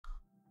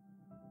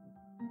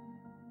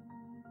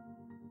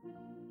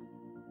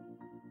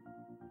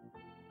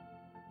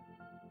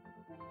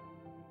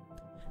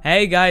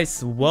Hey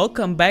guys,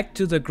 welcome back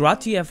to the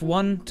Grotti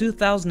F1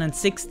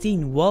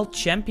 2016 World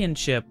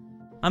Championship.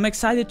 I'm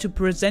excited to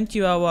present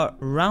you our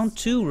round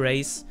 2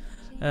 race,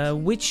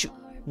 which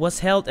was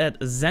held at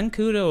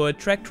Zan-Cudo, a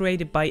track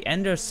created by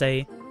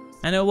Andersay.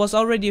 And it was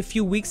already a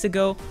few weeks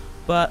ago,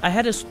 but I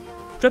had a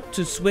trip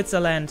to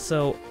Switzerland,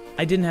 so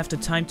I didn't have the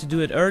time to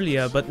do it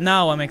earlier, but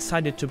now I'm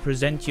excited to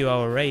present you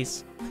our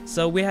race.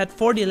 So we had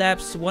 40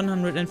 laps,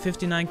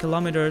 159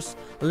 kilometers,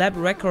 lap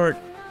record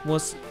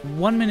was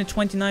 1 minute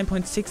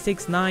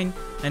 29.669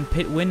 and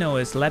pit window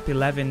is lap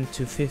 11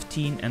 to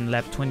 15 and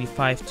lap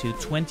 25 to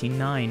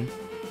 29.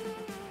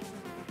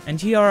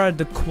 And here are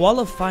the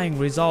qualifying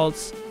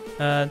results.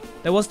 There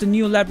was the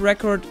new lap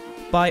record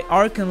by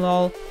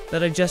arkenLoL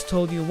that I just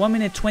told you, 1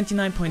 minute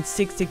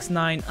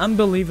 29.669,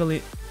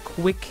 unbelievably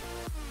quick.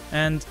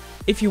 And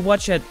if you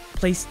watch at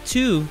place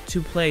 2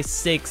 to place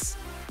 6,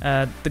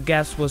 the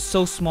gaps was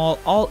so small,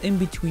 all in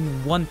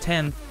between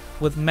 1/10,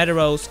 with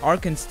Meteros,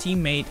 Arken's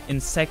teammate, in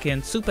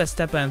 2nd, Super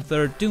Stepper in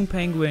 3rd, Doom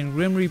Penguin,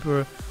 Grim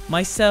Reaper,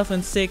 myself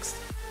in 6th,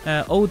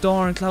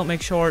 O'Dorn, Cloud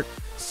Make Short.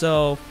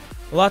 So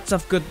lots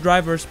of good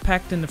drivers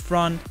packed in the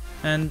front,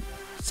 and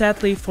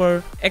sadly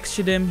for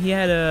xShedim, he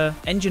had a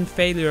engine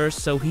failure,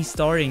 so he's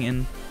starting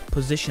in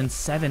position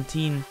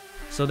 17.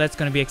 So that's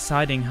gonna be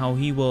exciting how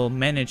he will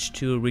manage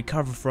to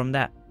recover from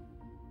that.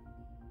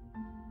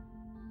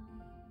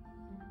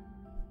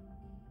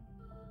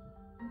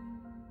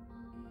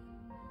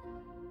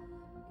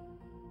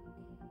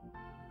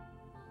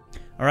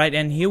 Alright,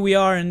 and here we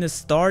are in the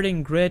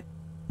starting grid.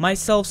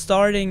 Myself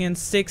starting in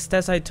 6th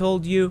as I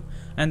told you,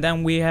 and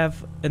then we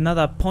have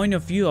another point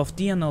of view of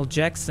Daniel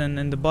Jackson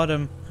in the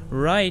bottom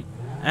right,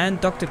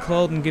 and Dr.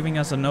 Cloden giving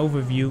us an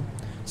overview.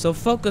 So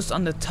focus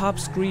on the top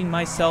screen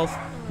myself,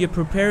 here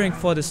preparing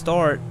for the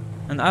start,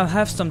 and I'll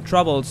have some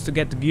troubles to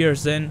get the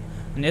gears in,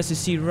 and as you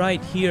see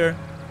right here,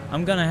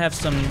 I'm gonna have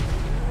some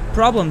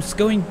problems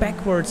going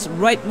backwards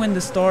right when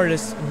the start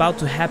is about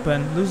to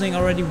happen, losing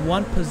already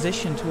 1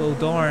 position to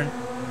O'Dorn.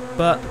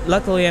 But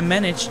luckily I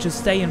managed to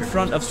stay in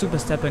front of Super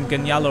Step and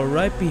Ganyalo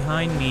right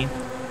behind me.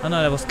 Oh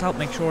no, that was Cloud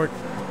Make Short.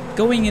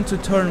 Going into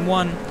turn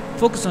 1,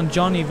 focus on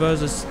Johnny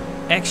versus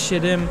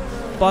xShedim,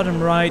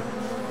 bottom right.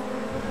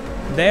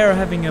 They are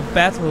having a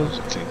battle.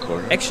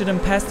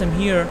 xShedim passed him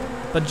here,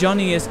 but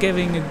Johnny is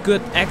giving a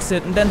good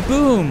exit, and then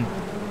boom!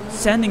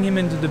 Sending him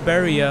into the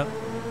barrier.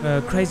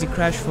 Crazy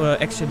crash for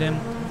xShedim.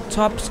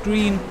 Top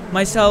screen,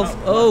 myself,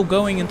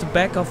 going into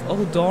back of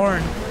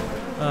O'Dorn.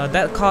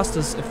 That cost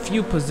us a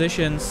few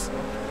positions.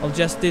 I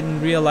just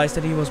didn't realize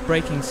that he was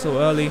braking so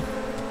early.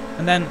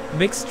 And then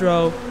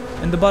Vikstro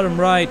in the bottom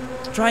right,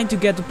 trying to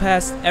get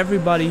past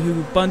everybody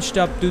who bunched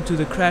up due to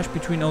the crash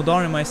between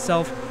O'Dorn and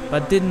myself,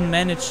 but didn't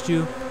manage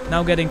to.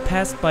 Now getting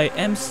passed by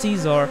M.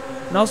 Caesar,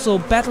 and also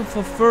battle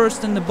for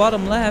first in the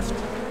bottom left.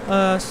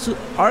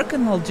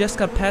 arkenLoL just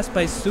got passed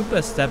by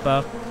Super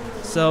Stepper,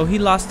 so he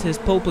lost his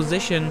pole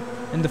position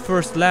in the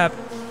first lap.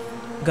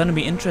 Gonna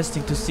be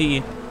interesting to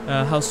see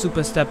how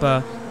Super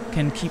Stepper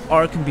can keep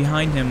Arken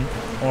behind him,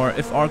 or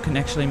if Arken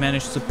actually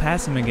managed to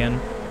pass him again.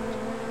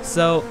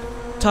 So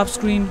top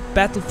screen,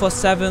 battle for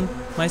 7th,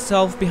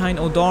 myself behind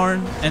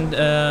O'Dorn and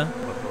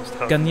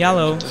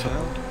Ganyalo,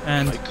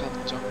 and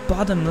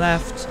bottom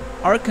left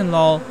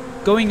arkenLoL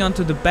going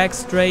onto the back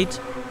straight,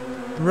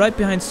 right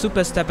behind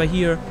Super Stepper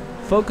here.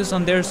 Focus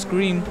on their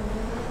screen.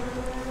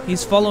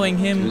 He's following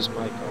him,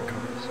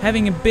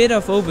 having a bit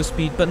of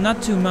overspeed, but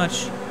not too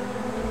much.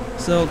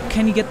 So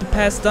can he get the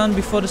pass done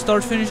before the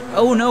start finish?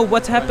 Oh no,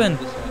 what happened?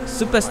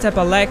 Super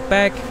Stepper lagged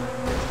back,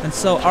 and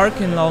so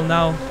arkenLoL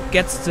now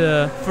gets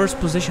the first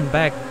position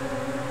back.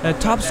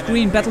 Top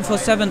screen, battle for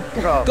 7th,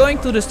 going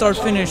to the start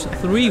finish,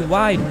 3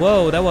 wide.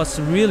 Whoa, that was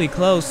really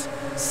close.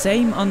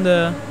 Same on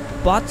the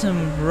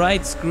bottom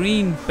right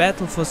screen,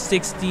 battle for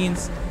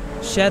 16th,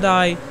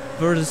 Shadai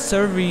versus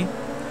Servi,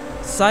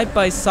 side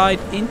by side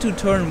into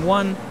turn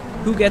 1.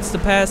 Who gets the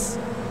pass?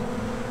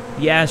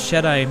 Yeah,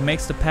 Shadai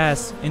makes the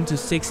pass into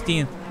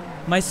 16th.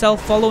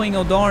 Myself following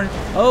O'Dorn.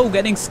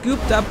 Getting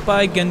scooped up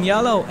by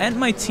Ganyalo and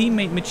my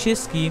teammate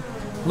Michiski.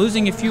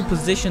 Losing a few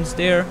positions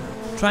there.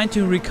 Trying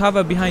to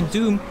recover behind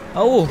Doom.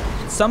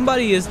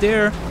 Somebody is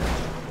there.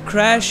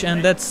 Crash,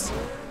 and that's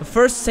the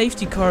first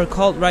safety car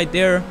called right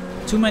there.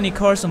 Too many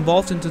cars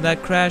involved into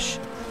that crash.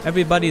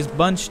 Everybody is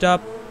bunched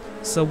up.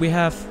 So we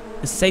have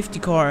a safety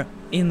car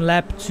in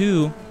lap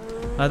 2.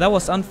 That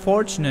was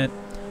unfortunate.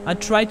 I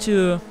tried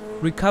to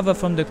recover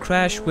from the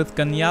crash with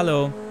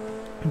Ganyalo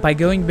by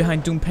going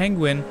behind Doom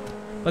Penguin,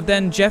 but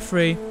then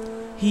Jeffrey,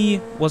 he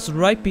was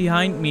right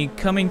behind me,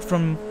 coming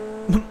from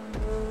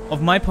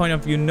of my point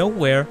of view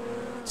nowhere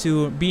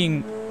to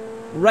being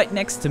right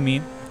next to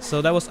me.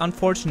 So that was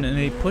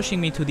unfortunately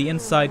pushing me to the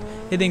inside,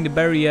 hitting the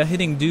barrier,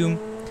 hitting Doom.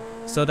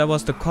 So that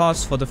was the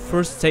cause for the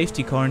first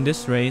safety car in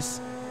this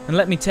race, and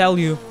let me tell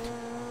you,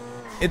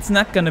 it's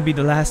not gonna be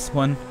the last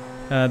one,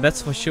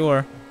 that's for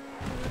sure.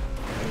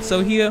 So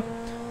here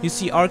you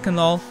see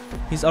arkenLoL,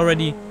 he's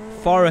already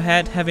far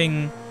ahead,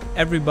 having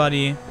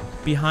everybody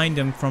behind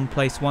him from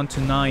place 1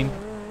 to 9.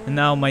 And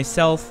now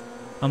myself,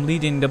 I'm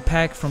leading the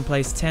pack from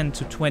place 10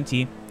 to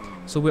 20.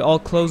 so we're all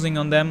closing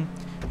on them.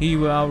 Here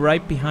we are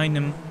right behind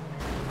him,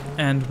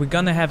 and we're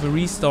gonna have a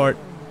restart.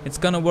 It's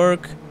gonna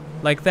work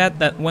like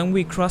that when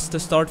we cross the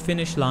start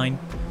finish line,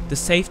 the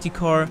safety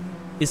car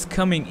is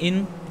coming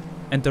in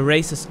and the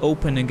race is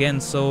open again,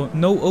 so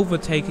no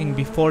overtaking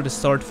before the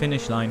start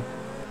finish line.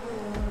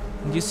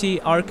 And you see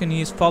Arken,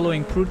 he is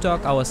following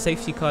Prudok, our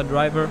safety car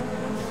driver.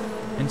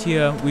 And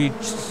here we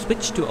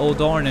switch to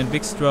Odorn and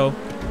Vixtro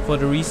for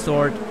the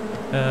restart.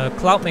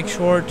 Cloud makes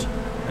short,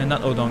 and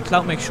not Odorn,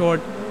 Cloud makes short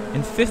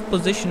in 5th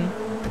position.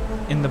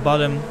 In the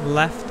bottom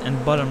left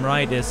and bottom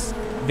right is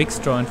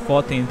Vixtro in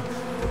 14th.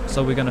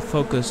 So we're gonna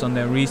focus on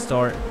their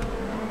restart.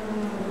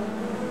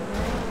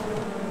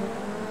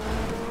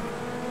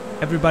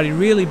 Everybody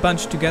really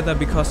bunched together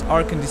because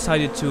Arken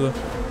decided to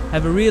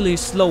have a really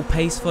slow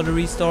pace for the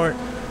restart.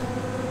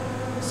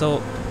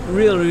 So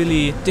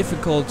really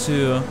difficult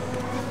to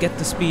get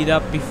the speed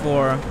up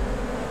before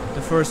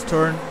the first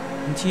turn.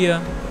 And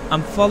here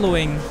I'm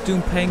following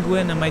Doom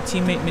Penguin and my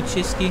teammate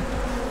Michiski,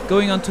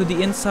 going onto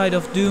the inside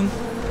of Doom,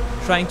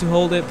 trying to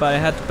hold it, but I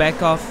had to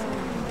back off.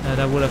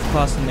 That would have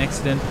caused an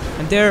accident.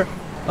 And there,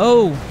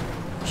 oh,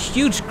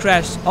 huge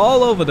crash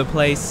all over the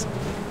place,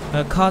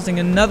 causing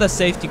another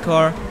safety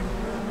car.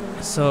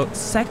 So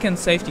 2nd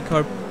safety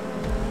car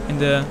in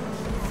the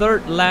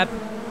 3rd lap,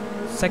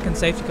 2nd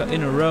safety car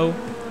in a row.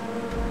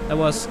 That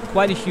was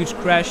quite a huge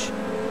crash.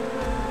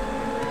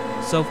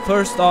 So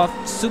first off,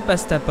 Super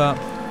Stepper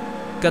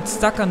got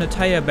stuck on the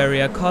tire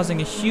barrier,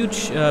 causing a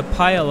huge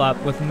pile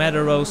up with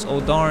Metaros,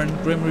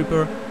 Odarn, Grim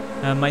Reaper,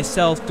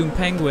 myself, Doom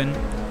Penguin,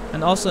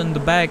 and also in the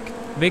back,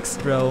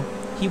 Vixtro.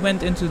 He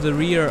went into the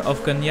rear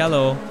of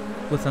Ganyello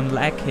with a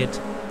lag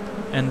hit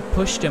and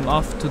pushed him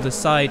off to the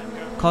side,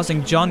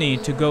 causing Johnny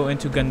to go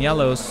into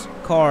Ganyello's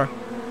car.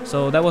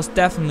 So that was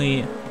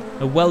definitely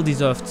a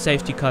well-deserved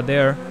safety car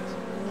there.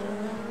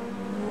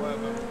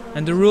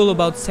 And the rule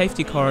about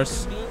safety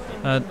cars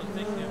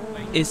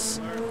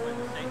is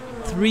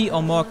 3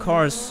 or more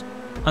cars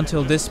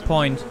until this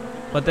point,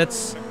 but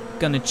that's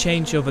gonna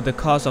change over the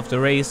course of the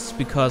race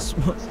because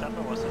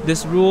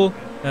this rule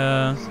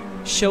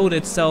showed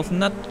itself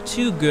not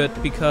too good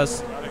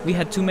because we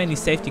had too many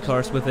safety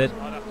cars with it,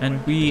 and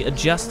we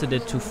adjusted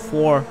it to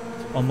 4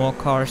 or more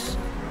cars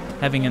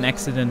having an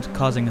accident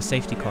causing a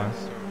safety car.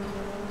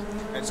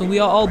 So we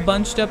are all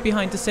bunched up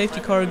behind the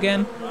safety car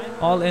again,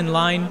 all in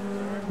line.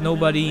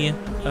 Nobody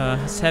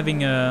is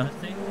having a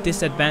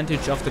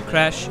disadvantage of the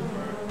crash,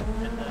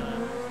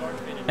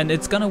 and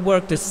it's gonna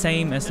work the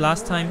same as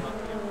last time.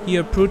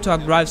 Here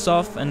Prudok drives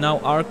off, and now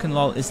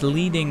arkenLoL is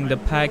leading the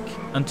pack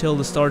until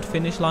the start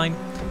finish line.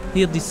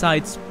 He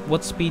decides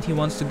what speed he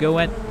wants to go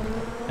at,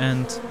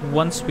 and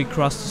once we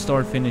cross the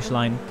start finish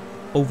line,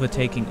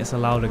 overtaking is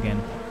allowed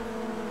again.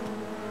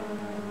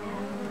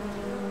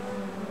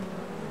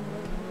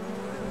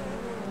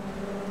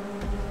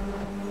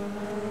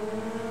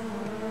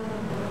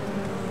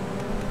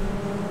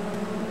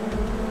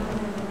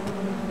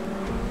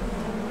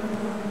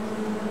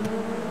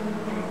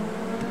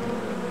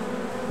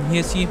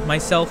 Here see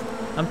myself,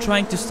 I'm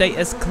trying to stay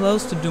as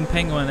close to Doom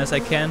Penguin as I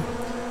can,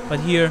 but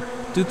here,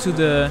 due to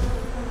the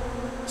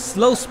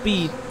slow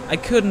speed, I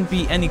couldn't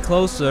be any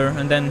closer,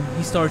 and then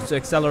he starts to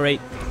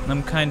accelerate, and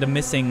I'm kinda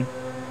missing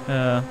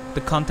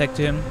the contact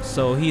to him,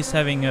 so he's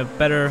having a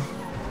better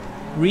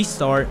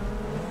restart.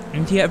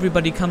 And here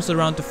everybody comes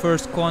around the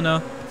first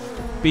corner,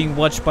 being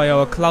watched by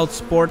our Cloud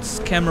Sports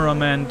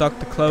cameraman,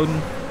 Dr.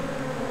 Cloden.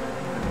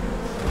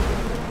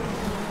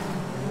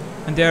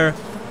 And there,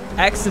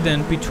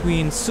 accident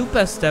between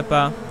Super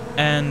Stepper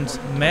and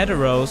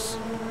Metaros.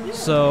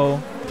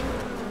 So,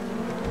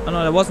 oh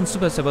no, that wasn't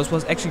Super Stepper, it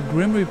was actually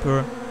Grim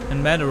Reaper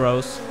and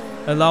Metaros,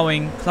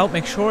 allowing Cloud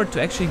Make Short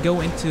to actually go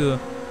into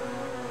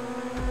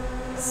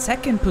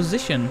 2nd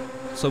position.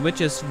 So, which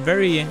is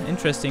very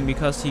interesting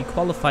because he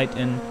qualified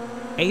in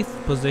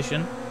 8th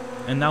position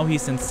and now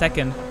he's in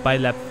 2nd by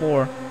lap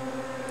 4.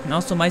 And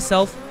also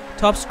myself,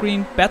 top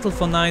screen, battle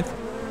for 9th,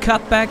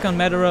 cut back on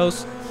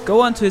Metaros, go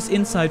onto his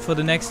inside for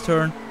the next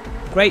turn.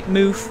 Great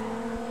move,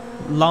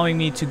 allowing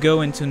me to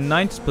go into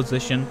 9th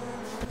position.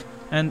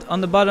 And on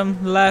the bottom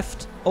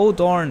left,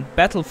 Odorn,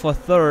 battle for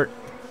 3rd,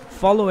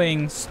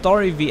 following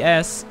Story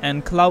VS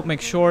and Cloud Make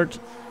Short.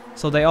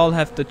 So they all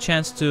have the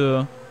chance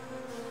to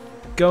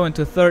go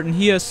into 3rd. And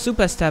here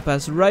Super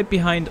Steppers right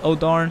behind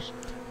Odorn,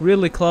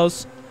 really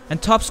close. And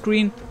top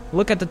screen,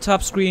 look at the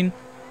top screen.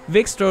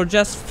 Vixtro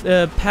just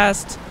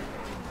passed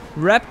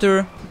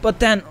Raptor, but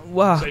then,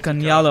 wow,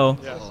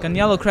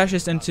 Ganyello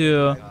crashes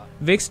into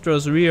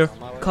Vixtro's rear,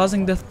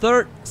 causing the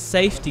 3rd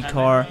safety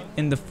car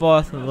in the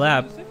 4th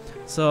lap.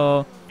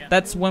 So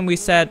that's when we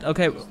said,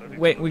 okay,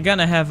 wait, we're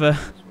gonna have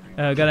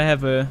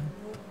a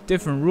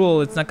different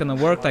rule. It's not gonna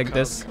work like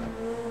this.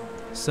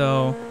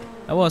 So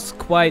that was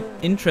quite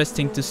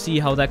interesting to see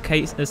how that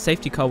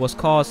safety car was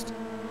caused.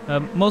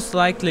 Most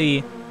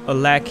likely a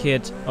lag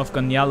hit of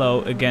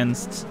Ganyello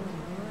against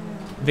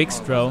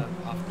Vixtro.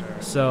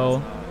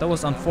 So that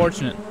was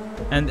unfortunate.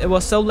 And it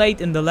was so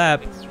late in the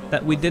lap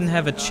that we didn't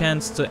have a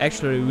chance to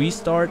actually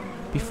restart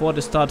before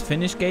the start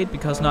finish gate,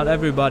 because not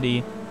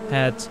everybody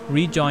had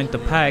rejoined the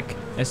pack.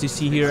 As you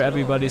see here,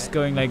 everybody's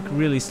going like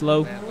really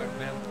slow.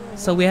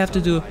 So we have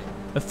to do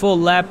a full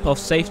lap of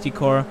safety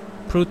car.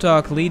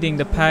 Prutog leading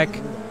the pack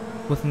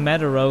with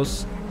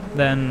Metaros.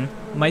 Then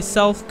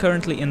myself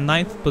currently in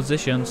 9th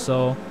position,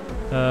 so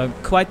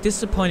quite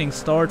disappointing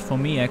start for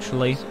me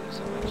actually.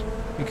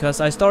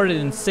 Because I started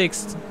in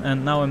 6th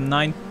and now I'm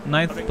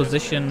 9th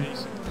position.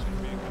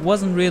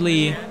 Wasn't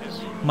really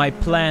my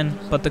plan,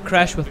 but the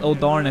crash with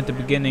O'Darn at the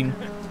beginning,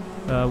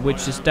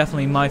 which is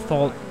definitely my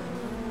fault,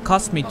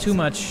 cost me too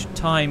much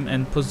time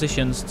and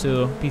positions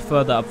to be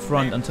further up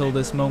front until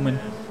this moment.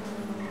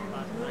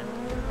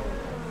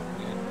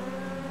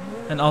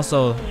 And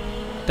also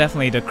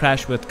definitely the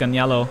crash with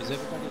Ganyalo,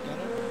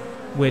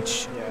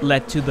 which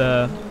led to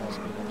the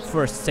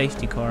first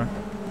safety car.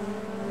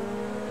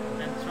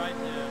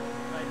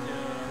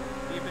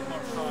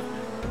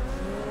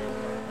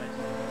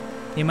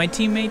 Yeah, my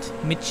teammate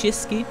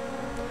Michiski,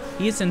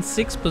 he is in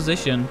 6th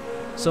position,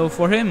 so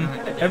for him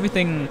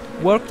everything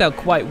worked out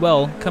quite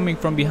well, coming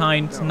from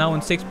behind, now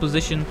in 6th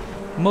position.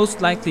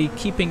 Most likely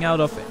keeping out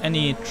of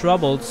any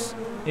troubles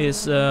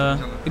is a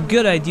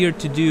good idea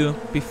to do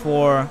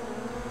before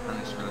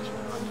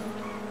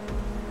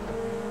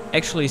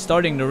actually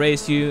starting the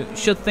race. You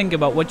should think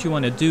about what you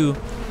want to do.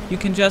 You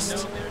can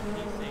just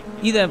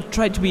either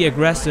try to be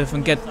aggressive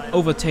and get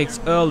overtakes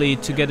early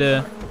to get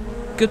a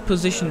good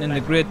position in the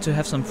grid to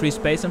have some free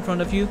space in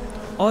front of you,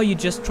 or you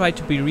just try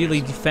to be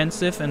really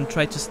defensive and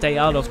try to stay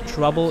out of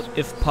trouble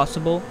if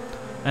possible,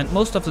 and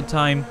most of the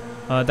time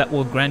that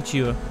will grant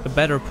you a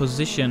better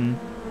position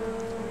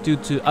due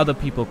to other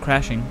people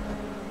crashing.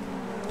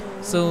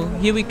 So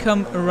here we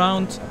come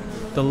around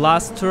the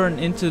last turn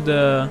into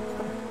the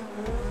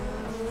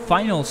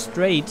final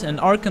straight, and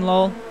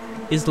arkenLoL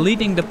is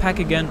leading the pack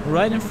again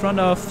right in front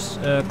of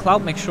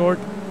CloudMakeShort.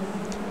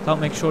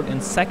 CloudMakeShort in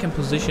 2nd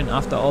position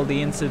after all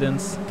the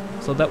incidents,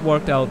 so that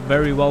worked out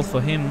very well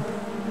for him.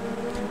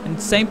 And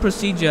same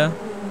procedure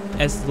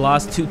as the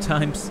last 2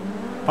 times.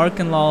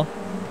 arkenLoL,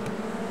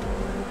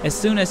 as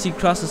soon as he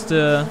crosses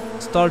the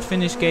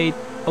start-finish gate,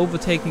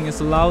 overtaking is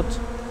allowed.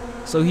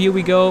 So here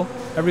we go,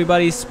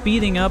 everybody's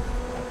speeding up.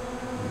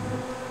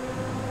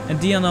 And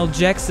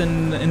disastrous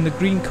in the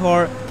green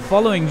car,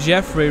 following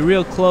Jeffrey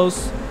real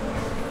close.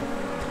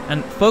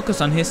 And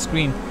focus on his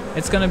screen.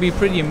 It's gonna be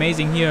pretty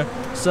amazing here.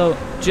 So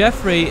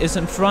Jeffrey is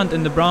in front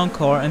in the brown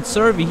car, and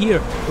Survey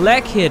here,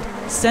 leg hit,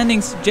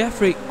 sending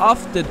Jeffrey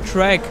off the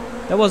track.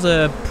 That was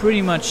a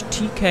pretty much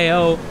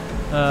TKO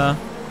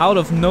out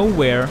of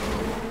nowhere.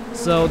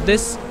 So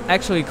this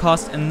actually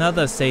cost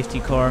another safety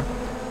car,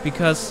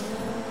 because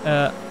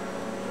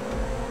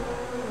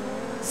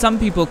some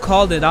people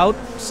called it out,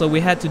 so we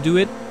had to do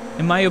it.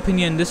 In my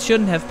opinion, this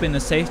shouldn't have been a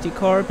safety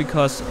car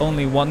because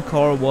only one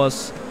car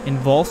was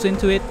involved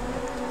into it.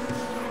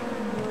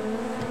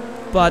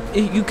 But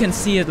you can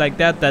see it like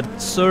that,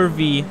 that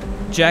Survey,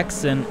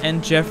 Jackson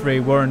and Jeffrey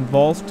were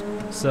involved.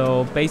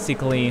 So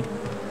basically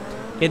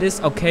it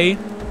is okay,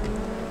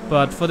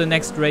 but for the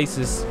next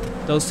races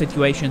those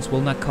situations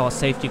will not cause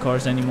safety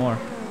cars anymore.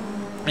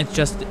 It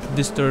just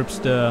disturbs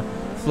the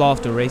flow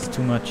of the race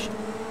too much.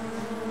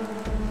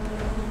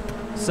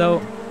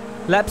 So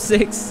lap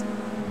 6,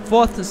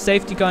 4th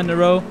safety car in a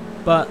row,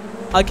 but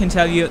I can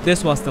tell you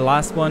this was the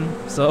last one.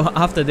 So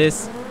after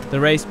this the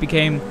race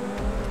became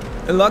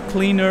a lot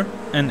cleaner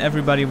and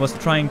everybody was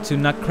trying to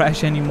not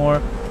crash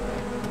anymore,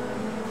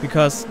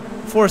 because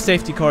 4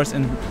 safety cars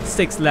in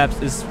 6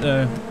 laps is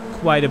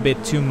quite a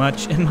bit too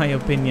much in my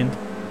opinion.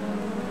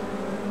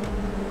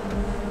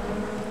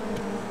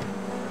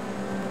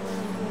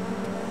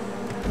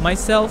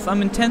 Myself,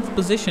 I'm in 10th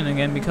position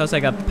again because I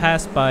got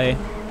passed by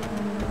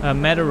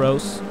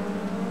Metaros.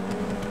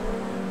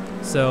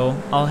 So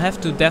I'll have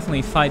to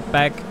definitely fight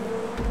back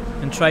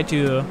and try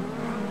to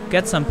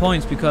get some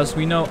points, because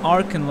we know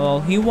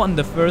arkenLoL, he won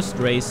the first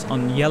race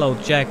on Yellow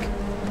Jack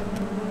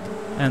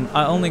and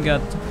I only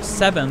got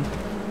 7th,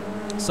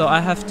 so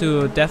I have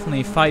to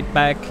definitely fight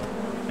back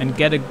and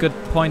get a good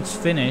points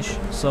finish.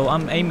 So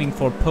I'm aiming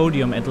for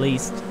podium at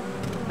least.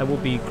 That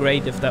would be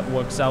great if that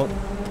works out,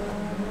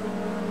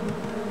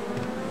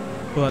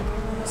 but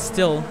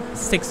still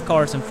 6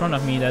 cars in front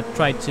of me that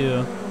try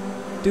to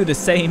do the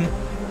same,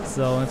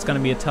 so it's gonna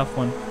be a tough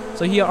one.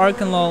 So here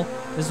arkenLoL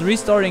is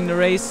restarting the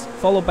race,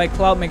 followed by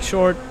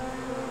CloudMakeShort.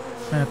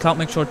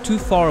 CloudMakeShort too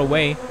far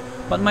away,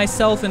 but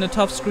myself in the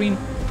top screen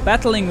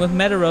battling with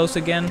Metaros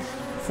again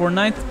for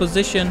 9th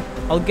position.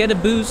 I'll get a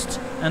boost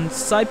and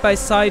side by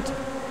side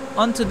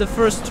onto the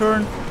first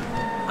turn.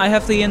 I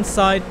have the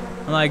inside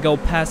and I go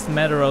past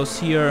Metaros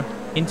here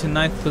into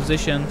 9th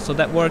position, so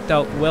that worked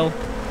out well.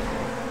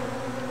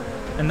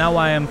 And now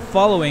I am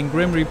following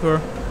Grim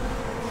Reaper,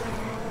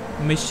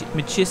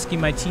 Michiski,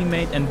 my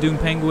teammate, and Doom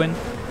Penguin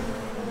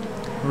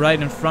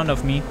right in front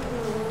of me.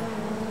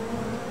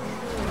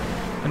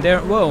 And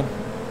there, whoa,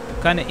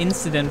 kind of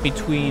incident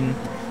between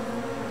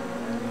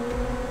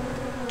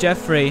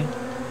Jeffrey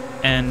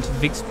and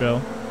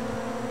Vixtro.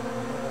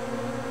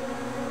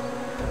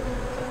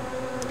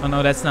 Oh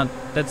no, that's not,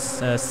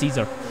 that's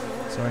Caesar,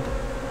 sorry.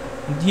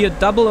 And here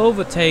double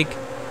overtake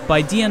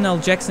by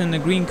DNL-Jackson in the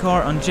green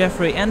car on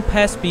Jeffrey and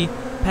Pespi,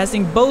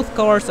 passing both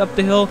cars up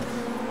the hill,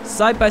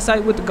 side by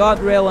side with the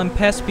guardrail, and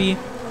Pespi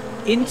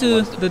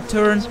into the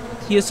turn.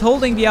 He is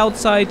holding the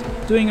outside,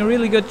 doing a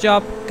really good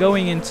job,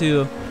 going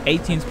into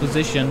 18th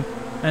position.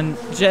 And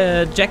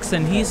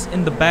Jackson, he's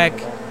in the back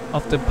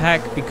of the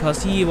pack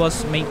because he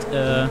was made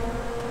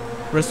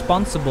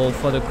responsible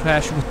for the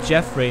crash with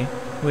Jeffrey,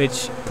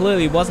 which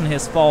clearly wasn't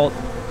his fault,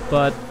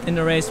 but in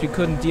the race we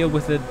couldn't deal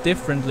with it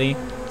differently,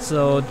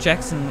 so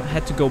Jackson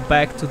had to go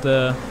back to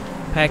the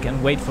pack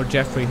and wait for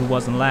Jeffrey, who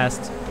wasn't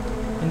last.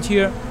 And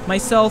here,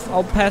 myself,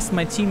 I'll pass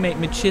my teammate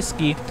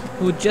Michiski,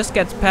 who just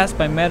gets passed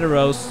by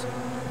Medeiros,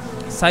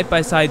 side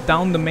by side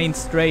down the main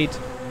straight.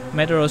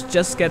 Medeiros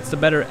just gets the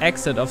better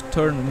exit of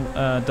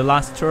the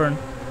last turn.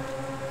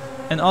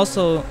 And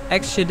also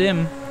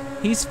xShedim,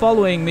 he's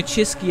following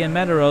Michiski and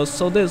Medeiros,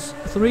 so those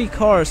three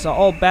cars are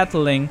all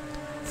battling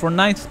for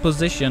 9th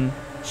position.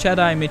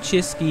 Shadai,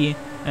 Michiski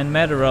and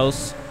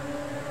Medeiros.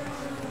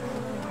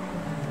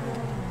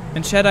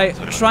 And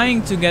Shadai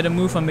trying to get a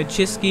move on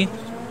Michiski,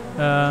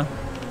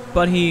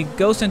 but he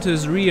goes into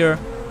his rear,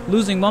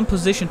 losing 1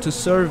 position to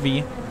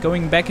Servi,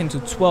 going back into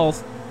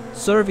 12th.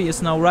 Servi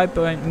is now right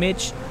behind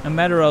Mitch, and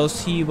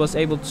Medeiros, he was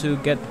able to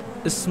get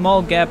a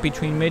small gap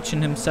between Mitch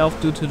and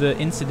himself due to the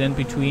incident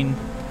between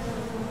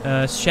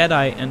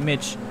Shadai and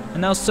Mitch.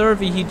 And now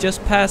Servi, he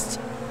just passed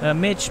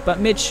Mitch, but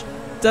Mitch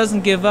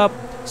doesn't give up.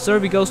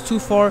 Servi goes too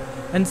far,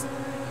 and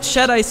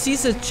Shadai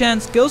sees a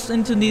chance, goes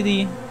into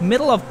the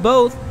middle of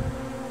both.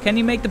 Can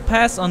he make the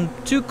pass on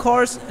 2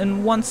 cars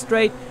in 1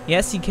 straight?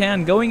 Yes, he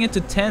can, going into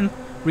 10th,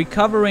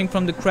 recovering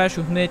from the crash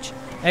with Mitch.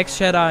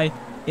 xShedim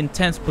in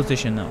 10th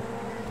position now.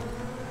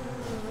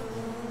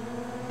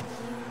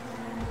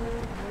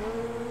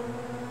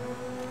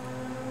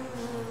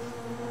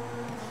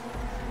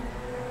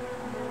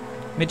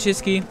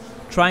 Michiski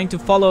trying to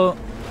follow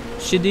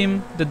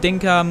Shedim, the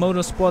Dinka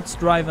Motorsports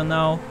driver,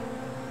 now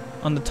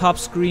on the top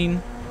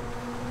screen,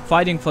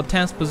 fighting for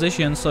 10th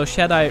position. So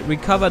Shadai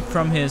recovered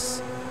from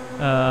his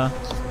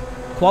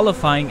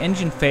qualifying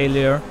engine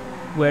failure,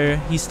 where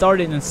he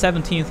started in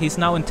 17th. He's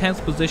now in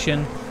 10th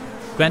position,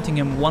 granting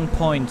him 1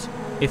 point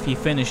if he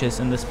finishes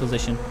in this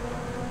position.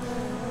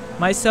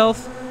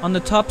 Myself on the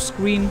top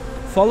screen,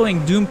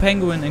 following Doom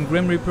Penguin and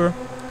Grim Reaper.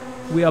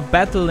 We are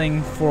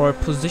battling for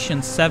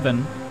position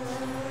 7.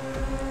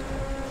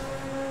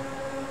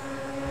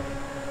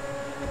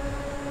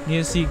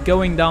 You see,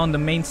 going down the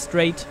main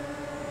straight,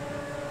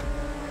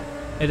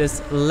 it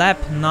is lap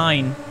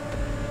 9,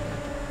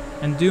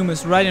 and Doom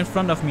is right in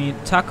front of me,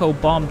 Taco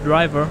Bomb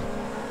driver,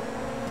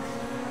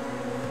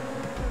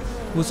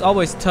 who's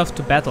always tough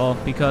to battle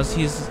because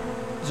he's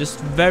just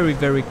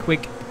very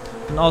quick,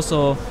 and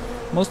also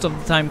most of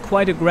the time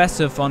quite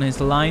aggressive on his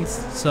lines,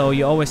 so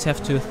you always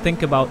have to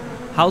think about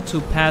how to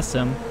pass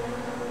him,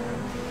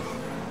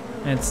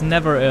 and it's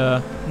never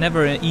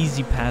an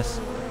easy pass.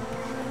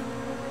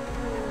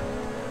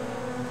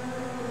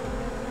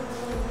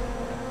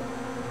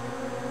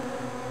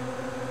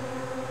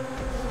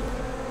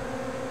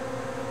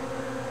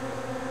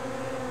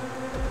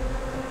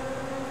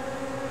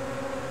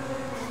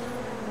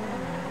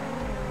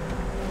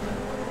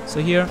 So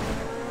here,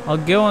 I'll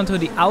go onto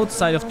the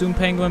outside of Doom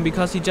Penguin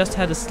because he just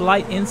had a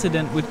slight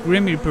incident with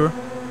Grim Reaper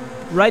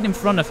right in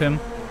front of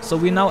him. So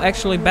we're now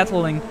actually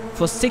battling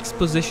for 6th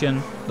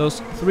position. Those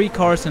 3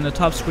 cars in the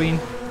top screen,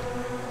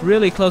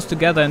 really close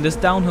together in this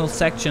downhill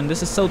section.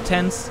 This is so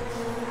tense.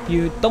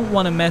 You don't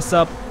want to mess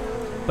up,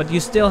 but you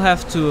still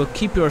have to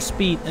keep your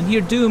speed. And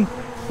here Doom,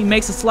 he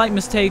makes a slight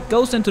mistake,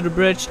 goes into the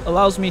bridge,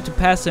 allows me to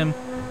pass him.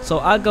 So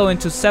I'll go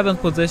into 7th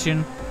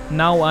position.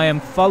 Now I am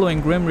following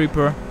Grim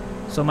Reaper.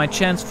 So my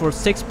chance for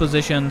 6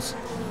 positions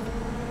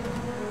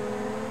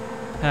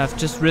have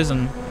just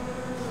risen.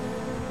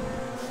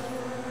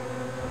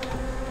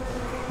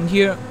 And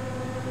here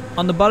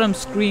on the bottom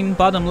screen,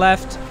 bottom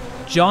left,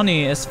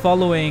 Johnny is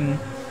following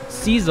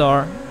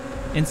Caesar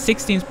in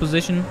 16th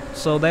position.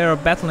 So they are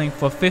battling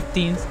for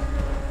 15th.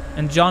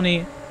 And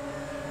Johnny,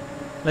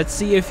 let's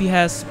see if he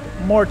has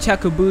more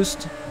taco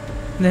boost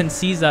than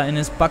Caesar in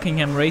his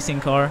Buckingham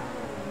racing car.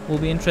 Will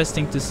be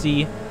interesting to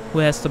see who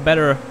has the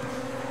better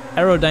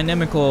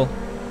aerodynamical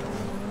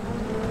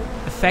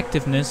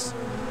effectiveness,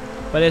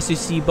 but as you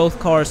see, both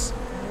cars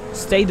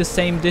stay the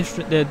same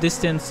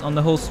distance on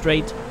the whole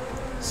straight,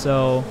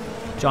 so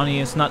Johnny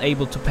is not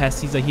able to pass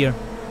Caesar here.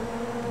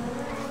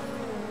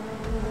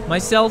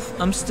 Myself,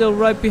 I'm still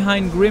right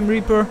behind Grim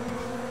Reaper,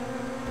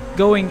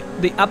 going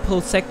the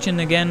uphill section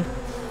again,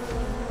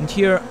 and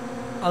here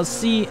I'll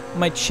see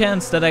my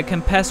chance that I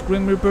can pass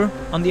Grim Reaper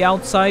on the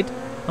outside.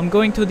 I'm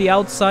going to the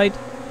outside,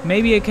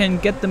 maybe I can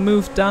get the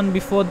move done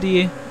before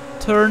the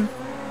turn,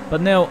 but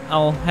no,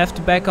 I'll have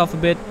to back off a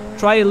bit,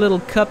 try a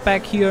little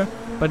cutback here,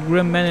 but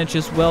Grim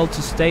manages well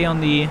to stay on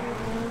the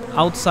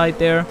outside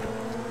there,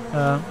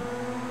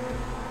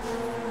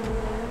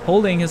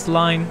 holding his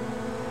line.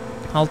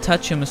 I'll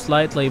touch him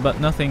slightly, but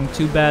nothing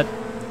too bad.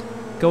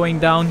 Going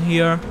down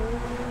here,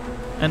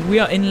 and we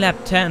are in lap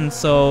 10,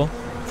 so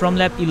from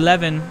lap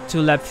 11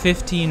 to lap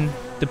 15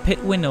 the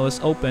pit window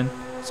is open.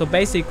 So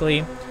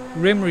basically,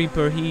 Grim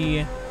Reaper,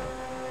 he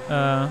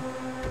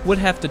would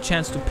have the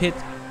chance to pit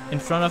in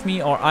front of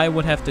me, or I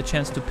would have the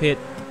chance to pit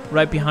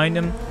right behind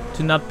him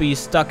to not be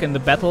stuck in the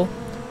battle.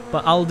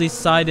 But I'll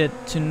decided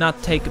to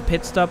not take a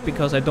pit stop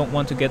because I don't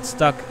want to get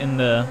stuck in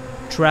the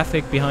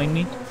traffic behind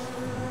me.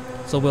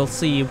 So we'll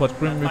see what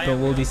Grim Reaper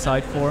will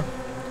decide for.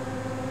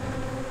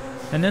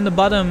 And in the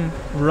bottom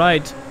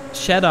right,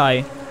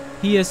 Shadai,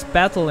 he is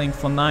battling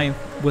for 9th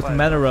with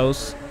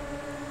Metaros.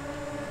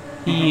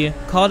 He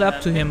caught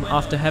up to him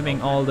after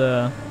having all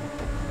the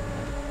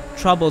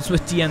troubles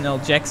with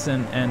DNL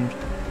Jackson and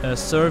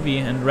Servi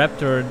and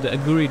Raptor, the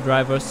Aguri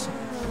drivers.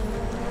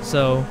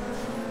 So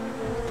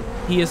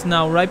he is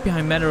now right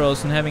behind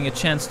Metaros and having a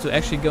chance to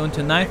actually go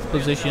into 9th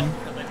position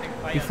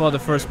before the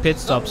first pit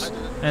stops.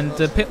 And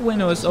the pit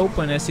window is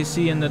open, as you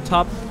see in the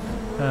top,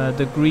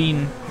 the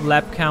green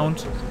lap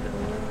count.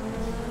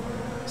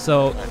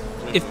 So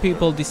if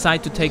people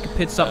decide to take a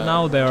pit stop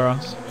now, they are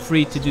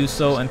free to do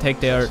so and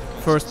take their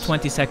first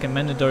 20-second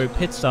mandatory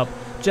pit stop,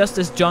 just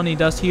as Johnny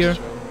does here.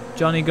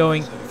 Johnny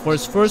going for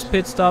his first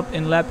pit stop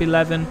in lap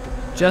 11,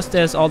 just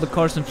as all the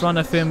cars in front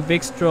of him,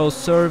 Vixtro,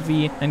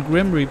 Servi and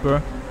Grim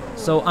Reaper.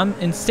 So I'm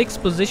in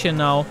 6th position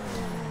now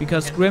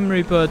because Grim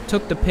Reaper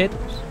took the pit,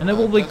 and it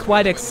will be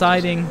quite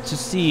exciting to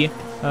see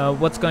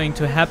what's going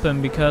to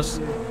happen, because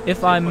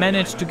if I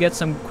manage to get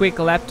some quick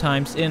lap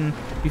times in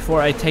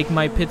before I take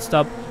my pit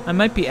stop, I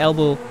might be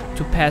able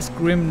to pass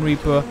Grim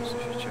Reaper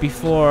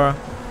before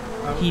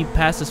he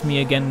passes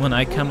me again when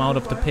I come out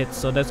of the pit.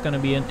 So that's gonna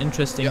be an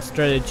interesting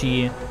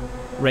strategy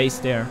race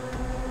there.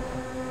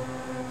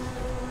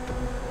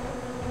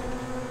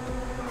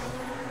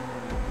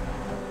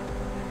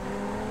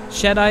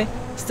 Shadai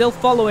still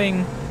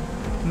following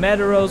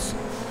Metaros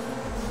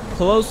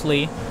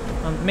closely.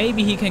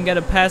 Maybe he can get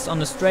a pass on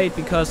the straight,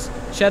 because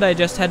Shadai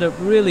just had a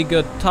really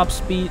good top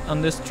speed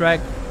on this track.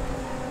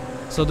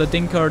 So the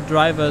Dinka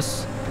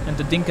drivers and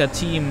the Dinka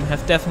team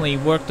have definitely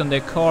worked on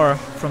their car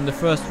from the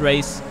first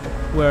race,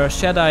 where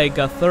Shadai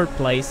got 3rd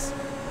place.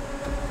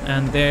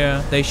 And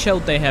they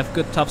showed they have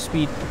good top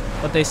speed,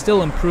 but they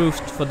still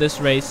improved for this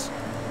race.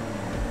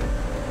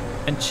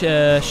 And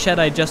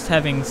Shadai just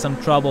having some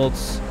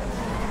troubles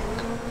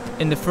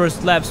in the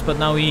first laps, but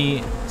now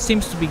he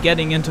seems to be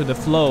getting into the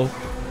flow,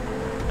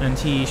 and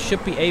he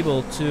should be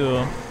able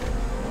to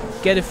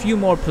get a few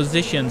more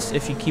positions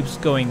if he keeps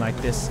going like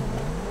this.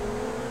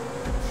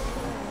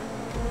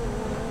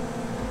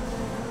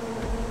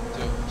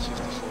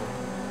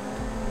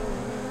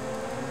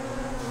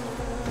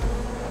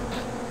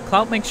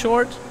 Cloud makes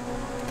short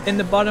in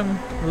the bottom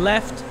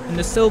left in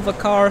the silver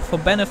car for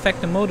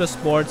Benefactor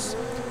Motorsports.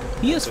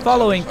 He is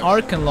following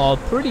arkenLoL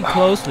pretty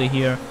closely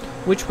here,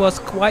 which was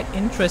quite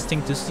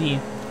interesting to see,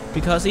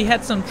 because he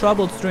had some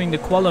troubles during the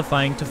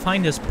qualifying to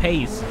find his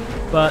pace,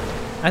 but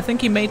I think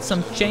he made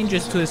some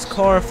changes to his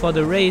car for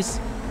the race,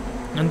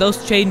 and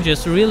those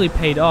changes really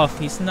paid off.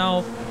 He's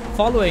now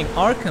following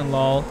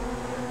arkenLoL,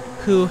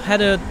 who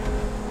had a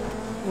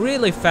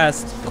really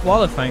fast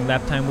qualifying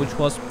lap time, which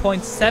was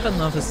 0.7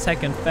 of a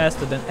second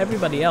faster than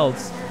everybody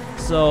else.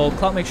 So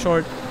Cloud Make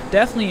Short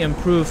definitely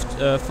improved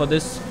for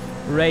this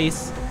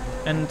race,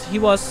 and he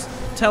was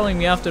telling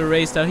me after the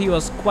race that he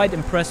was quite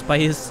impressed by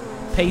his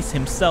pace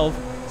himself,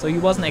 so he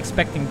wasn't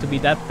expecting to be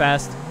that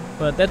fast.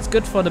 But that's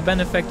good for the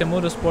Benefactor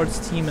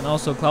Motorsports team and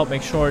also Cloud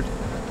Make Short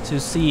to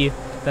see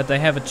that they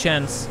have a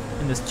chance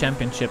in this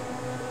championship.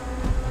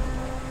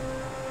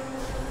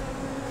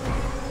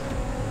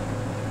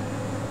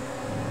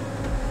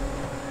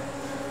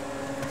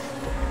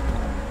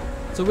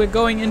 So we're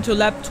going into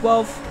lap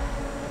 12.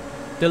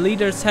 The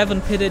leaders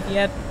haven't pitted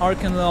yet.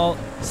 arkenLoL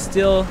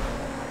still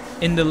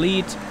in the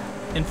lead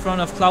in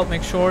front of Cloud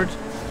Make Short.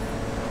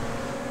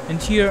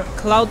 And here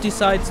Cloud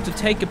decides to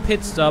take a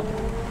pit stop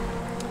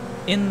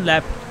in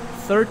lap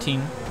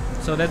 13.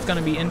 So that's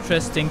gonna be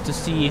interesting to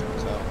see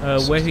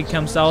where he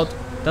comes out.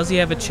 Does he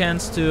have a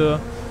chance to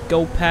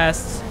go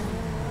past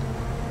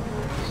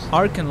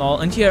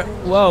arkenLoL? And here,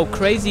 whoa,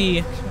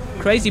 crazy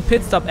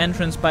pit stop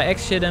entrance by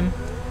xShedim,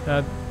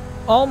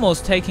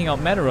 almost taking out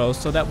Metaros.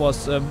 So that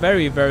was a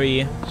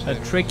very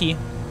tricky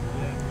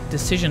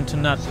decision to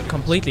not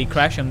completely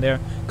crash him there.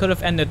 Could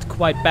have ended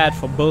quite bad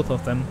for both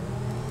of them.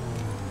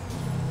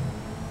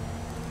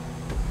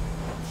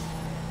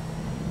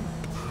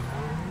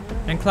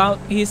 And Cloud,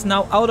 he's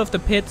now out of the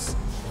pits,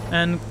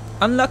 and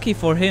unlucky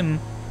for him,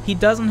 he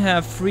doesn't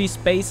have free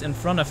space in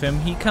front of him.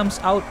 He comes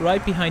out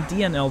right behind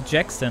DNL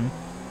Jackson.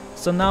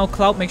 So now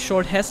Cloud Make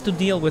Short has to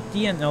deal with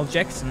DNL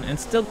Jackson and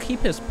still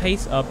keep his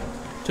pace up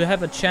to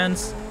have a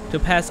chance to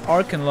pass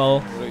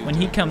arkenLoL when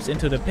he comes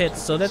into the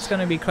pits. So that's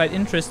gonna be quite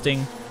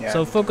interesting.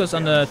 So focus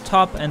on the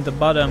top and the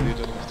bottom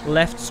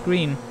left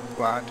screen,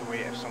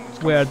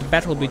 where the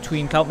battle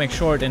between Cloud Make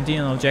Short and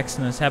DNL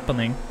Jackson is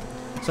happening.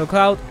 So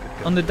Cloud,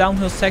 on the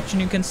downhill section,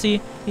 you can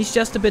see he's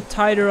just a bit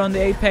tighter on the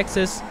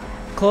apexes,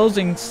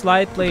 closing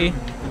slightly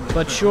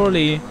but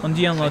surely on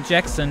DNL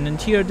Jackson.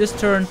 And here this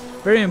turn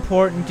Very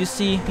important. You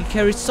see, he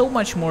carries so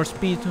much more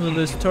speed through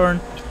this turn.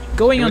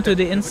 Going onto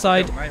the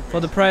inside for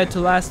the prior to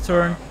last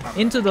turn.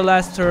 Into the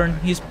last turn,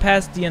 he's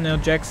past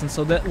DNL-Jackson,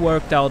 so that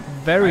worked out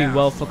very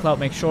well for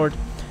cloudmakeShort.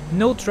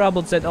 No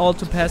troubles at all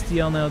to pass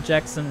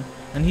DNL-Jackson,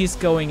 and he's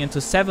going into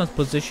 7th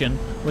position,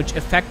 which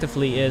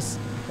effectively is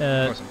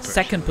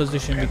 2nd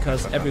position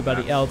because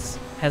everybody else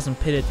hasn't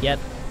pitted yet.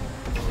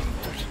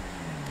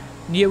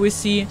 And here we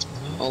see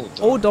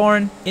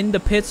Odorn in the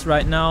pits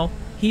right now.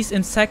 He's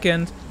in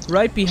 2nd,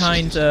 right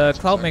behind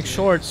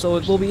cloudmakeShort, so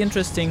it will be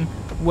interesting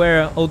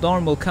where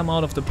Odorn will come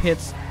out of the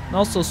pits. And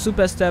also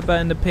Super Stepper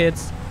in the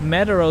pits,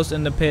 Madaros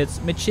in the pits,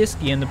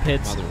 Michiski in the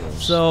pits.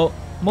 So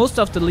most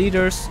of the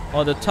leaders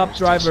or the top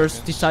drivers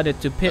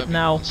decided to pit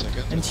now.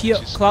 And here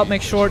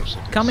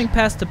cloudmakeShort coming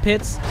past the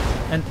pits,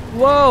 and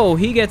whoa,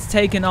 he gets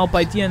taken out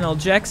by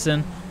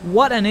DNL-Jackson.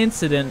 What an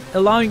incident,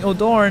 allowing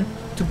Odorn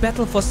to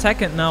battle for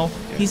 2nd now.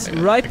 He's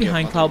right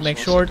behind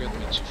cloudmakeShort,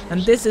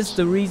 and this is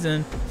the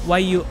reason why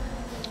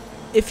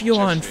if you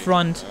are in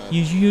front,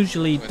 you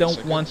usually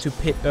don't want to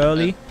pit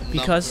early,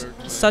 because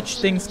such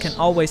things can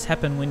always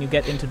happen when you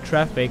get into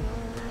traffic.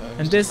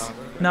 And this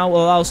now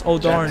allows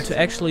Odorn to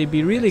actually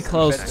be really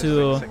close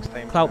to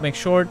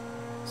cloudmakeShort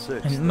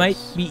and might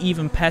be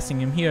even passing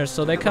him here.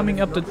 So they're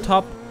coming up the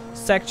top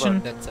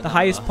section, the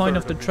highest point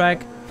of the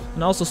track,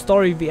 and also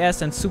Story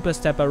VS and Super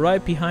Stepper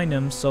right behind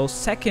him. So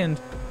 2nd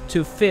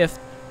to 5th,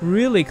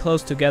 really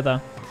close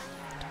together.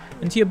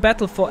 And here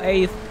battle for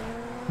 8th,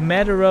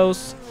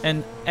 Madaros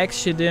and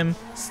xShedim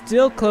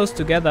still close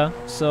together,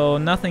 so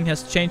nothing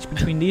has changed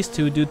between these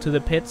two due to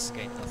the pits.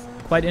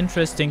 Quite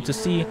interesting to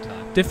see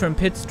different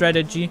pit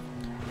strategy,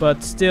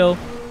 but still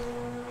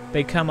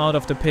they come out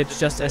of the pit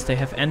just as they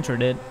have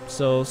entered it.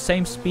 So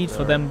same speed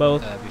for them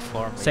both,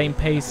 same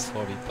pace.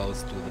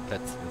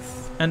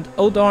 And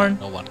Odorn,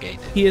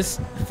 he is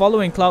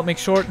following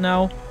cloudmakeShort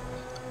now,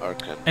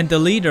 and the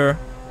leader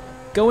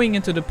going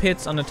into the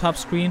pits on the top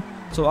screen.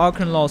 So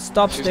arkenLoL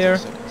stops there.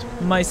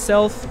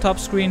 Myself, top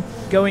screen,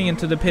 going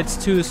into the pits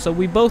too. So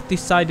we both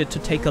decided to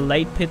take a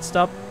late pit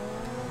stop.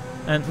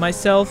 And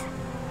myself,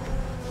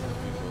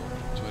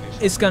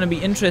 it's gonna be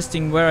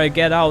interesting where I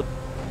get out.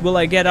 Will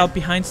I get out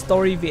behind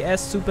Story VS,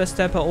 Super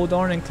Stepper,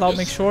 Odorn and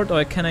cloudmakeShort,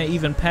 or can I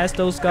even pass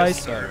those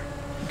guys?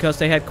 Because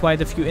they had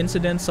quite a few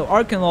incidents. So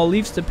arkenLoL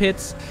leaves the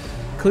pits,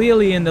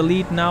 clearly in the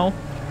lead now.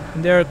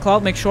 And there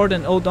cloudmakeShort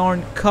and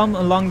Odorn come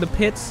along the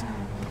pits.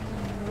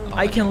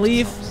 I can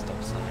leave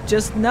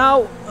just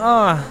now.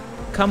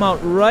 Come out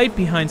right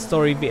behind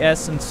Story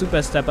VS and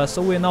Super Stepper.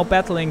 So we're now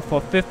battling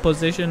for 5th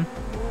position.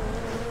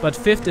 But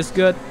 5th is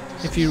good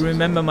if you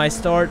remember my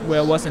start where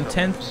I was in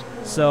 10th.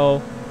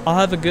 So I'll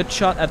have a good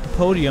shot at the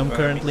podium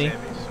currently.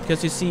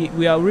 Because you see,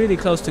 we are really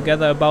close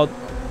together, about,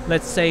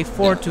 let's say,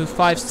 4 to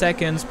 5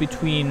 seconds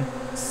between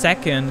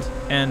 2nd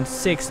and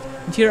 6th.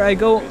 And here I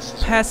go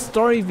past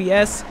Story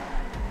VS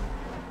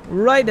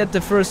right at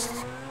the first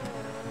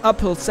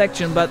uphill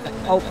section, but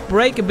I'll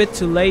brake a bit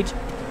too late.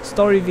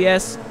 Story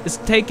VS is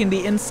taking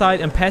the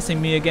inside and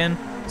passing me again,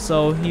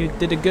 so he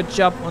did a good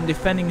job on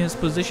defending his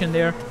position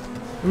there.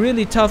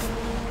 Really tough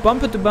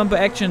bumper to bumper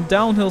action,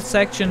 downhill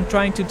section,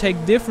 trying to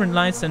take different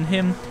lines than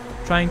him,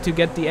 trying to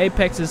get the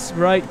apexes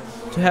right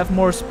to have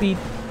more speed.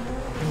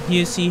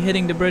 Here you see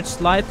hitting the bridge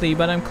slightly,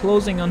 but I'm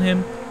closing on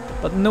him,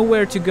 but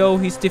nowhere to go.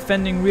 He's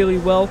defending really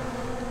well.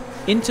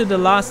 Into the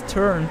last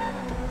turn,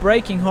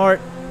 braking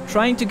hard,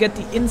 trying to get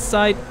the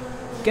inside,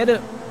 get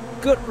a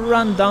good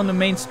run down the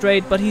main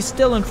straight, but he's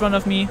still in front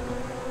of me.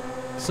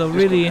 So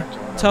really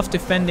tough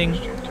defending.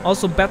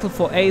 Also battle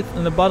for 8th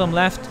in the bottom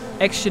left.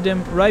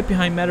 xShedim right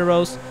behind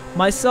Madaros.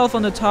 Myself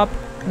on the top.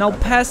 Now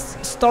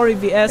past Story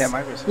VS.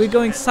 We're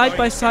going side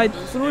by side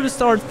through the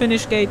start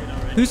finish gate.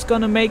 Who's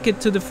gonna make it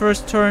to the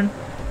first turn?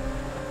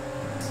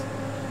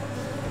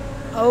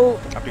 Oh,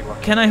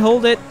 can I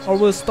hold it or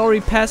will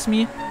Story pass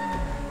me?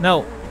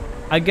 No,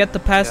 I get the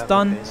pass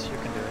done.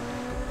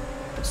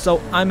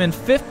 So I'm in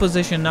 5th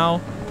position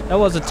now. That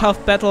was a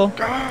tough battle.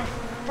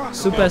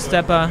 Super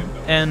Stepper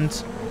and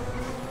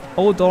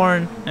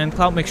Odorn and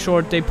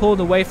cloudmakeShort, they pulled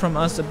away from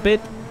us a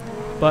bit,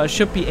 but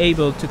should be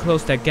able to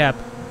close that gap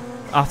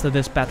after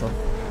this battle.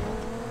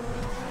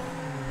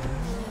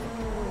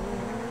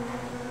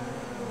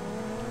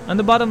 On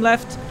the bottom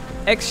left,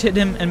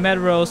 xShedim and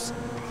Madaros,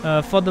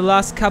 for the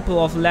last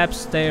couple of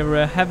laps they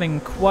were having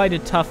quite a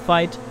tough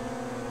fight,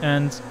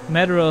 and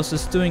Madaros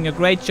is doing a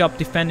great job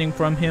defending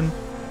from him.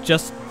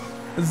 Just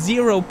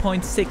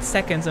 0.6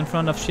 seconds in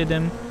front of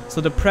Shedim, so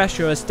the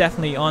pressure is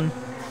definitely on.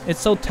 It's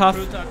so tough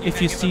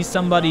if you see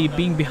somebody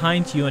being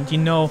behind you and you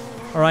know,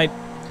 alright,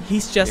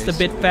 he's just a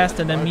bit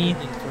faster than me,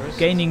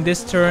 gaining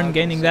this turn,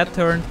 gaining that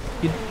turn.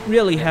 You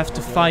really have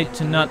to fight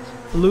to not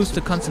lose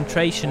the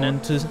concentration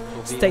and to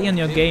stay in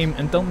your game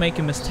and don't make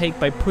a mistake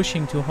by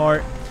pushing too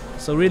hard.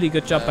 So really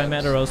good job by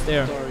Madaros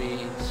there.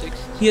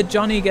 Here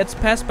Johnny gets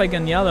passed by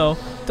Ganiello.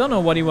 Don't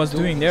know what he was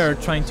doing there,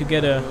 trying to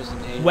get a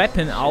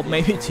weapon out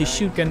maybe to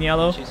shoot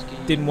Ganiello.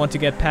 Didn't want to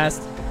get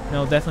past.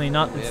 No, definitely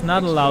not. It's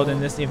not allowed in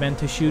this event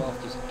to shoot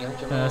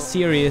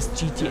serious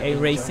GTA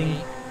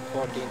racing.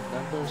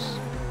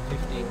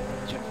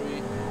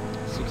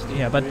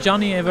 Yeah, but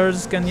Johnny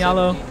versus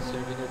Ganyalo,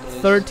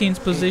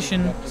 13th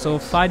position, so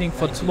fighting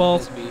for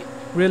 12th.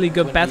 Really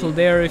good battle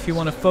there if you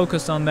want to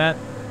focus on that.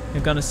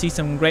 You're gonna see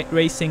some great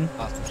racing.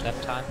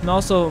 And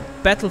also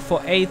battle for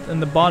 8th in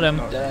the bottom.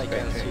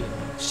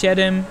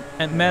 xShedim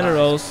and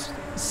Metaros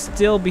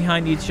still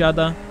behind each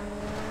other.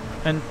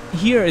 And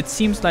here it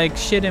seems like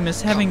xShedim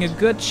is having a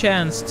good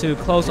chance to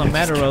close on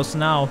Metaros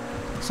now.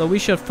 So we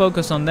should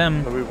focus on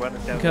them,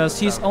 because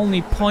he's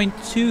only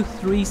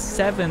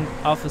 0.237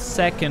 of a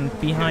second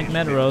behind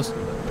Metaros.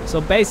 So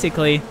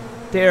basically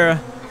they're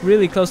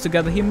really close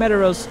together. Here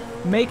Metaros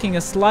making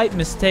a slight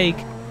mistake,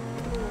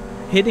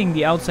 hitting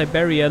the outside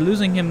barrier,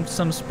 losing him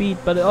some speed,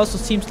 but it also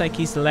seems like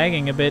he's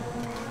lagging a bit.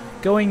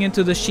 Going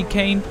into the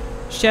chicane,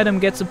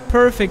 xShedim gets a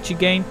perfect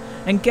chicane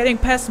and getting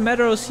past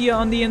Metaros here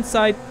on the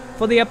inside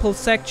for the uphill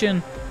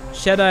section.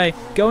 xShedim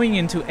going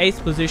into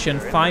 8th position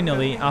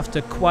finally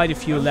after quite a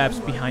few laps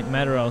behind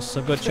Metaros,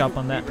 so good job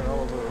on that.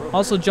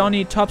 Also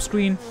Johnny top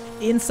screen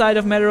inside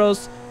of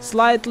Metaros,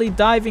 slightly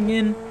diving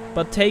in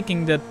but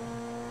taking the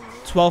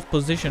 12th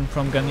position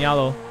from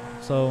Ganyalo,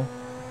 so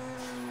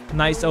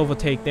nice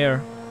overtake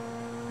there.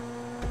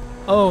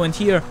 Oh, and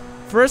here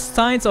first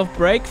signs of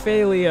brake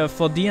failure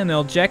for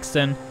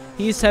DNL-Jackson.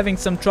 He's having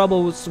some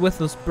troubles with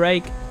his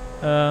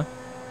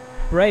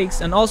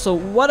brakes. And also,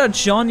 what are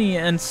Johnny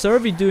and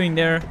Servi doing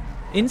there?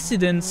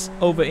 Incidents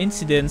over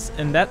incidents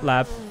in that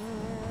lap.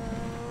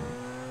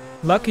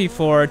 Lucky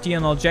for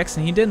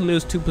DNL-Jackson, he didn't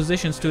lose 2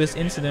 positions to his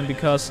incident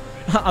because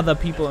other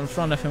people in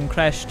front of him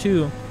crashed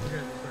too.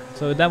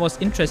 So that was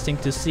interesting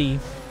to see.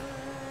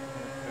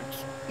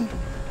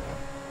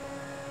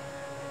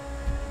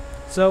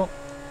 So,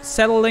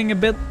 settling a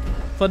bit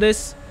for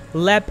this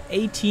lap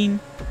 18.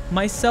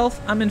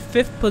 Myself, I'm in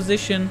 5th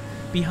position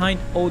behind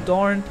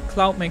O'Darn,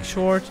 Cloud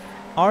McShort,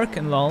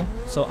 arkenLoL.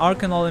 So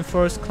arkenLoL in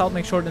 1st, Cloud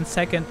McShort in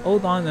 2nd,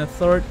 O'Darn in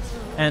 3rd,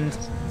 and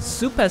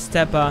Super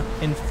Stepper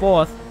in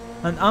 4th.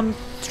 And I'm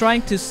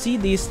trying to see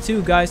these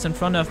 2 guys in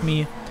front of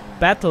me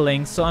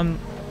battling, so I'm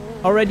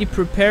already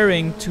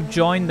preparing to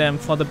join them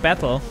for the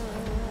battle.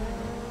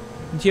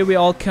 And here we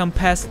all come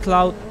past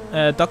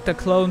Dr.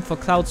 Clone for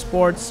Cloud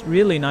Sports.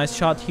 Really nice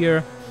shot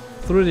here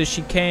through the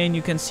chicane.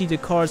 You can see the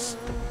cars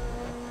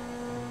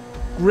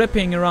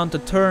gripping around the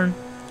turn.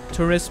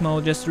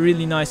 Turismo, just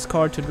really nice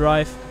car to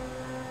drive.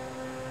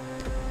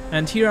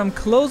 And here I'm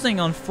closing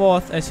on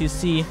 4th, as you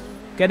see,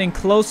 getting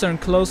closer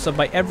and closer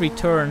by every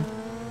turn.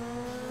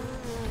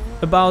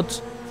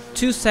 About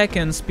 2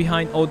 seconds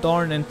behind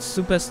O'Darn and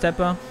Super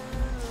Stepper.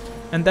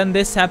 And then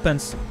this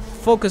happens.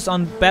 Focus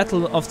on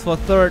battle for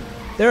 3rd.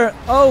 There,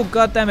 oh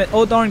goddammit,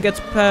 O'Darn gets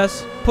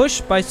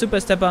pushed by Super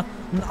Stepper,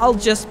 and I'll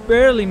just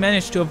barely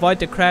manage to avoid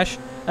the crash,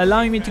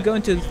 allowing me to go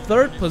into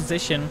 3rd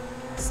position.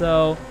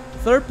 So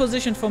 3rd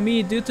position for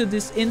me due to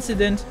this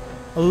incident.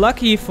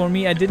 Lucky for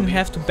me I didn't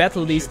have to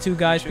battle these 2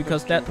 guys,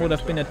 because that would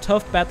have been a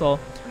tough battle.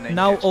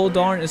 Now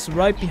O'Darn is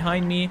right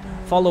behind me,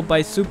 followed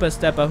by Super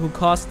Stepper, who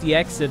caused the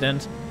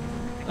accident.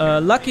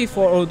 Lucky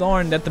for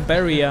O'Darn that the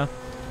barrier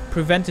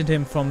prevented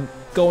him from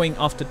going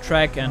off the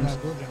track and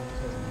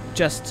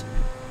just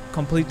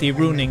completely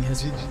ruining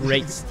his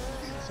race.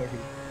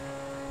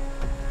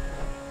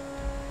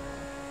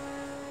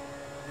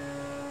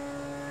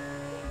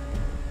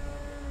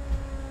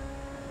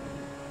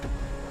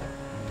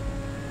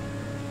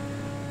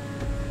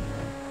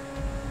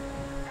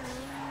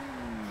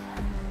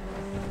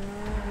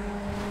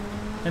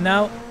 And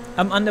now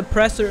I'm under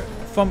pressure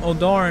from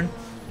O'Darn,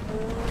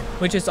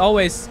 which is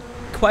always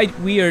quite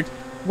weird.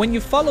 When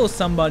you follow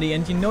somebody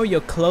and you know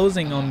you're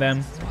closing on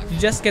them, you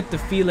just get the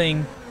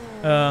feeling,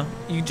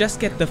 you just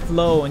get the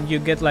flow, and you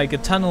get like a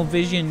tunnel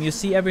vision. You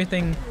see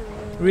everything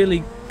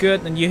really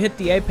good and you hit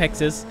the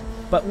apexes.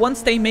 But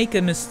once they make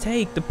a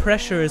mistake, the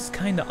pressure is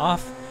kind of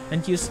off,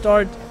 and you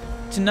start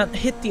to not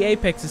hit the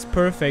apexes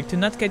perfect, to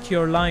not get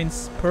your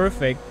lines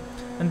perfect.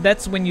 And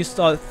that's when you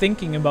start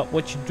thinking about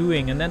what you're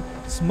doing, and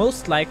that's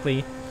most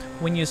likely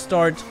when you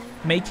start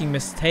making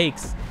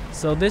mistakes.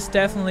 So this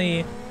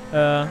definitely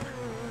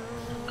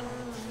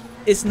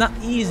is not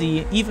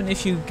easy, even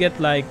if you get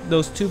like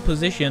those 2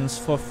 positions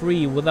for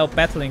free without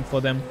battling for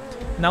them.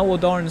 Now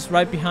O'Darn is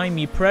right behind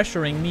me,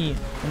 pressuring me,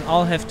 and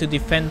I'll have to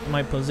defend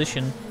my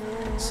position.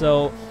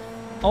 So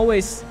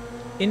always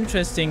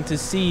interesting to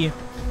see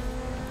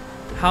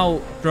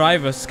how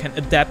drivers can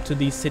adapt to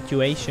these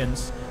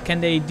situations. Can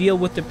they deal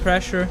with the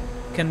pressure?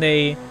 Can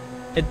they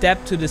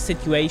adapt to the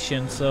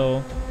situation?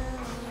 So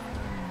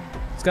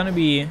it's gonna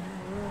be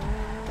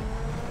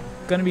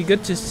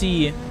good to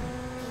see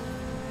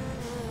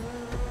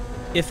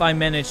if I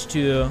manage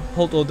to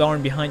hold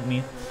O'Darn behind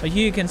me. But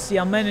here you can see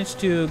I managed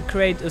to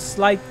create a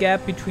slight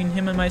gap between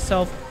him and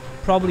myself,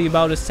 probably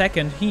about a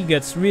second. He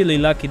gets really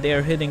lucky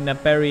there hitting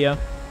that barrier,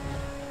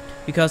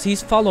 because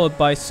he's followed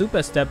by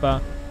Super Stepper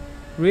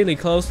really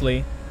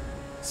closely.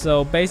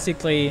 So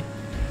basically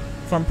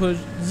from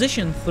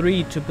position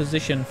 3 to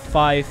position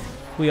 5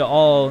 we are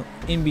all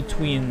in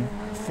between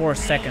 4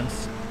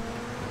 seconds.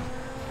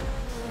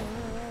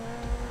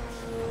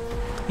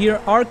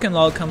 Here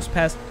arkenLoL comes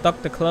past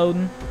Dr.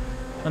 Cloden,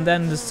 and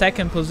then the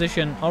second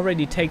position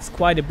already takes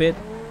quite a bit.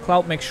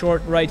 Cloud makes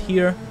short right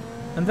here,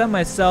 and then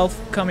myself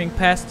coming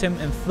past him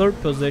in third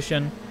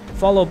position,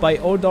 followed by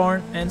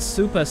Odorn and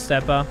Super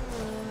Stepper.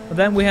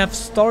 Then we have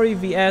Story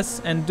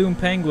VS and Doom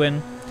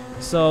Penguin,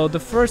 so the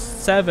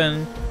first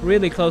 7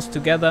 really close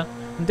together.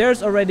 And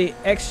there's already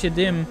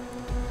xShedim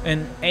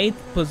in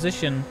 8th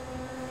position,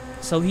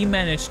 so he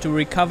managed to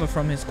recover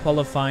from his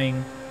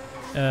qualifying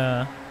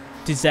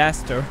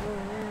disaster,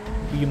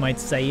 you might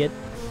say it.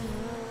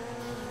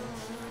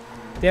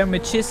 There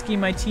Michiski,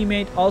 my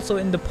teammate, also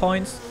in the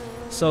points,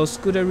 so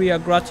Scuderia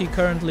Grotti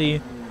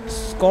currently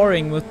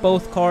scoring with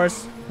both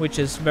cars, which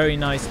is very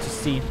nice to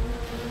see.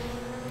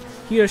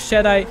 Here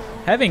Shadai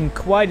having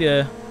quite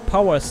a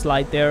power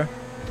slide there,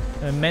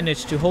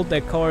 managed to hold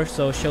that car,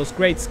 so shows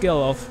great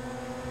skill of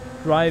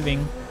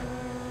driving.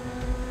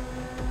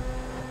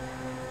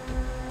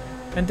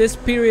 And this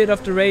period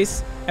of the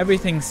race,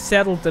 everything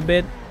settled a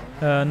bit,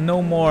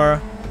 no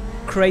more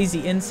crazy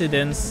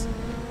incidents,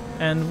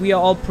 and we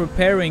are all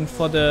preparing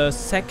for the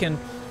second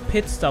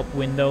pit stop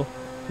window,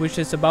 which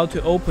is about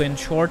to open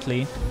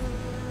shortly.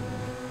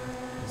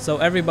 So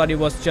everybody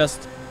was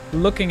just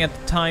looking at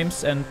the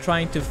times and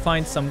trying to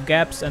find some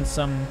gaps and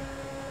some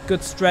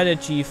good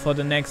strategy for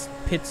the next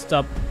pit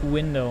stop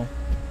window.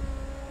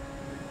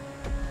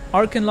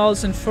 arkenLoL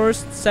is in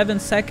first, 7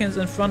 seconds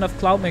in front of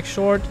Cloud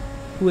McShort,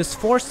 who is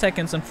 4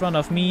 seconds in front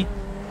of me,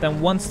 then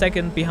 1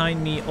 second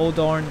behind me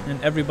Odorn,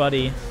 and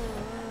everybody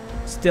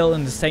still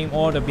in the same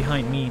order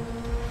behind me.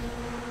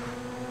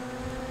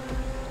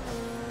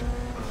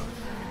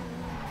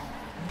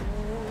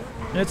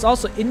 And it's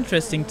also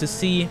interesting to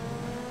see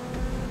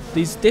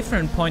these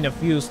different point of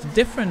views, the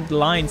different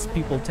lines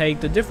people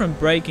take, the different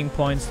braking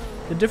points,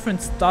 the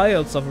different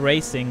styles of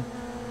racing.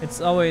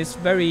 It's always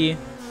very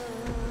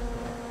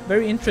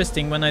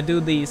interesting when I do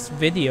these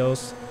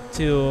videos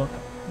to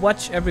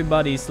watch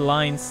everybody's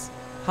lines,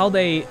 how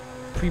they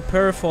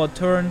prepare for a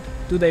turn.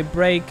 Do they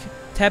brake,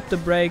 tap the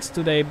brakes,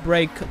 do they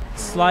brake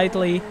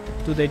slightly,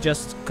 do they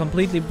just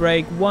completely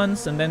brake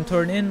once and then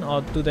turn in,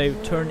 or do they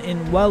turn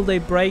in while they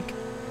brake?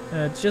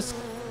 It's just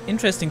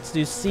interesting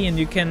to see, and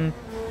you can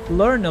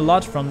learn a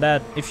lot from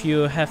that if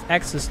you have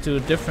access to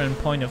different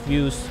point of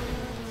views,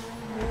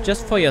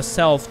 just for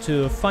yourself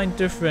to find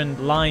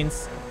different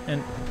lines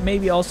and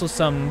maybe also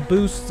some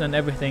boosts and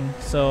everything.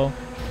 So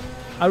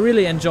I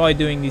really enjoy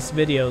doing these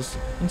videos.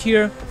 And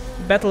here,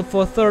 battle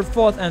for 3rd,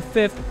 4th and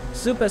 5th.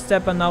 Super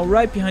Stepper now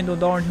right behind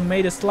Odorn, who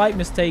made a slight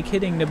mistake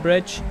hitting the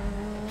bridge.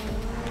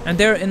 And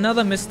there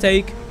another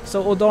mistake,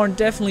 so Odorn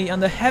definitely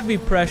under heavy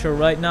pressure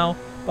right now,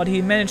 but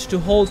he managed to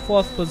hold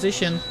 4th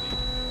position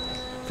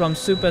from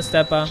Super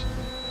Stepper.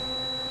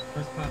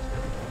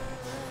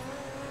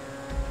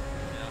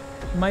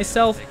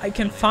 Myself, I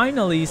can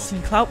finally see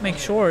Cloud make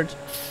short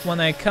when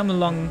I come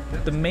along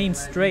the main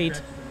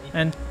straight,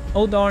 and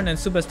Odorn and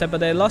Super Stepper,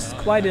 they lost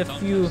quite a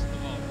few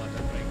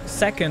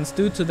seconds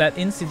due to that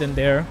incident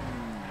there.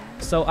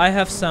 So I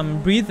have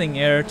some breathing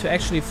air to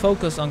actually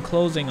focus on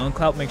closing on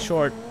Cloud make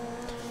short.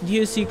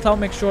 Here you see Cloud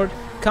make short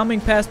coming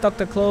past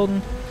Dr.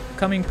 Cloden,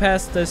 coming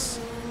past this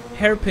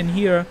hairpin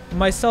here.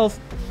 Myself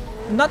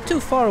not too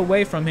far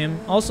away from him.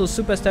 Also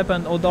Super Stepper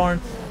and Odorn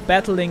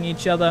battling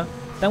each other.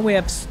 Then we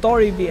have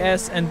Story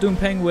VS and Doom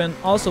Penguin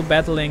also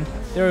battling.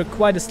 They're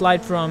quite a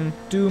slide from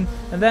Doom.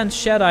 And then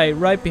Shadai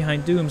right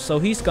behind Doom, so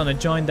he's gonna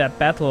join that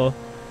battle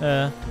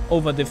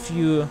over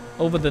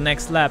the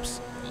next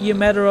laps. Here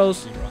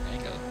Medeiros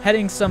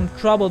having some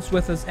troubles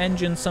with his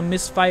engine, some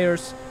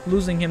misfires,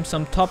 losing him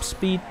some top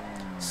speed.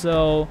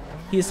 So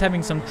he's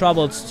having some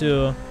troubles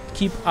to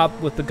keep up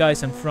with the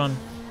guys in front.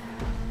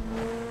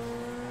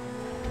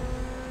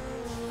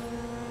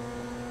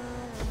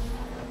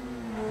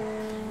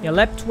 Yeah,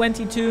 lap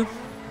 22,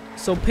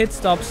 so pit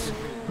stops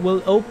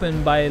will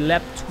open by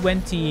lap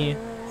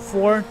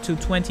 24 to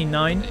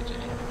 29.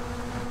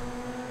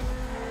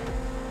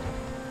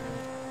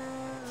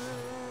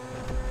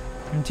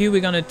 And here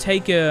we're gonna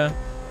take you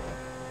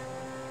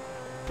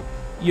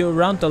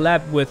around the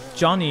lap with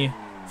Johnny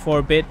for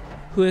a bit,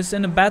 who is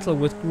in a battle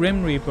with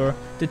Grim Reaper,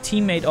 the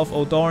teammate of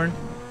Odorn,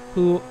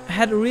 who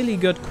had a really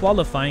good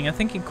qualifying. I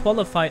think he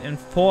qualified in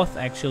 4th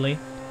actually,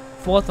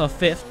 4th or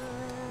 5th.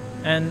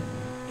 And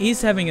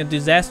he's having a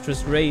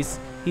disastrous race.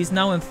 He's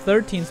now in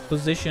 13th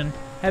position,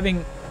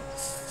 having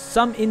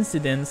some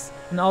incidents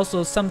and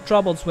also some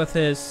troubles with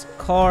his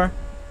car.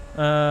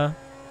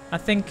 I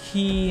think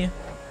he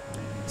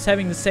is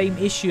having the same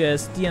issue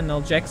as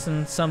DNL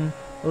Jackson, some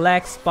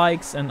lag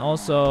spikes and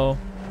also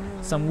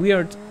some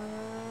weird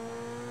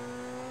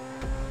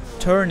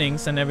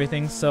turnings and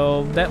everything.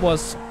 So that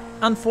was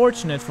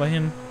unfortunate for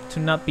him to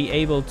not be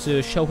able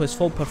to show his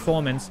full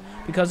performance,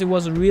 because he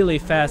was really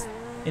fast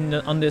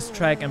on this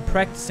track and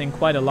practicing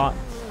quite a lot.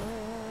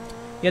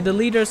 Yeah, the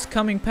leaders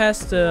coming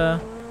past the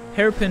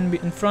hairpin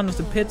in front of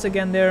the pits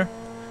again there,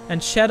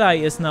 and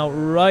Shadai is now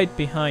right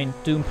behind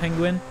Doom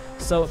Penguin.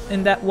 So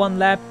in that one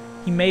lap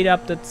he made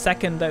up that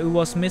second that he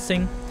was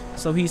missing,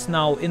 so he's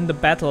now in the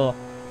battle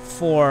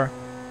for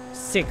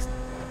 6th.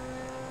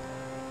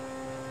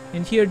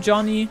 And here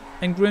Johnny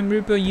and Grim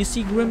Reaper, you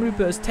see Grim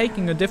Reaper is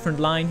taking a different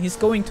line. He's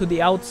going to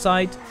the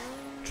outside,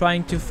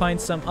 trying to find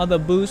some other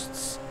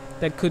boosts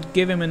that could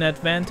give him an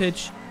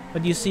advantage.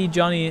 But you see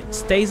Johnny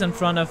stays in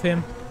front of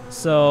him,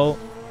 so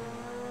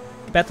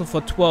battle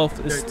for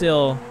 12th is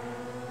still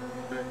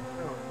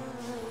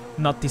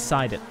not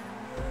decided.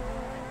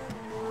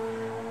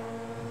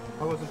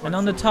 And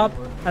on the top,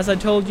 as I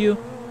told you,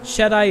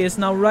 Shadai is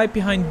now right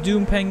behind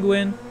Doom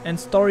Penguin and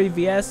Story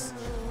VS.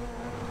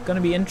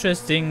 Gonna be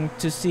interesting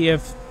to see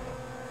if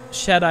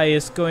Shadai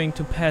is going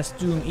to pass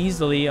Doom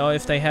easily or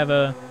if they have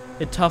a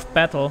tough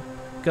battle,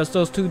 because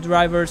those two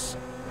drivers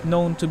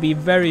known to be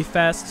very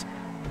fast.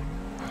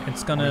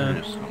 It's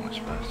gonna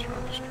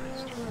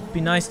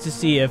be nice to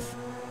see if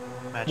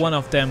one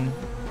of them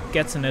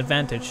gets an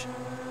advantage.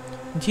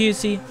 And here you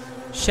see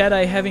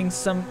Shadai having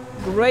some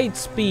great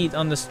speed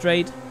on the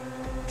straight,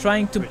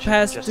 trying to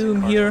pass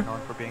Doom here,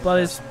 but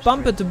it's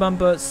bumper to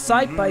bumper,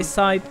 side by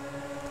side.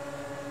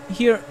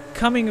 Here,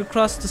 coming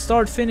across the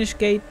start-finish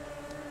gate,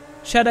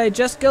 Shadai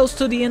just goes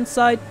to the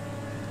inside,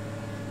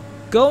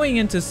 going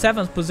into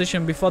 7th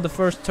position before the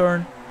first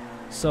turn.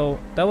 So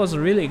that was a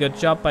really good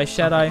job by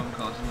Shadai,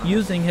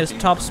 using his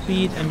top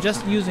speed and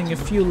just using a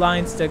few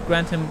lines that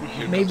grant him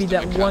maybe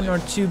that 1 or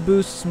 2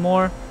 boosts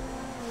more.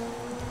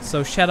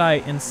 So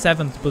Shadai in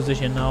 7th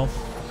position now,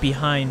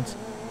 behind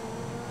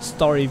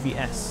Story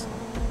VS.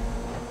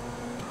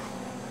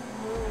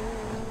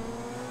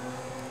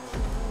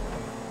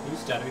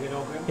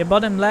 Yeah,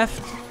 bottom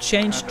left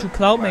changed to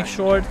Cloud Make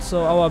Short,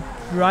 so our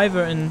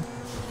driver in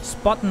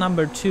spot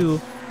number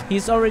 2,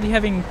 he's already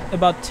having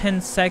about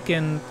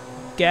 10-second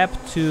gap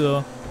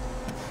to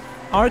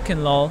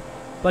arkenLoL,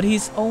 but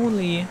he's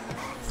only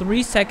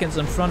 3 seconds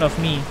in front of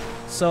me,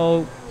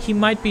 so he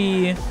might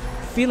be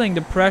feeling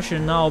the pressure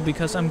now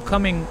because I'm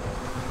coming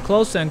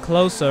closer and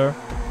closer,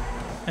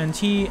 and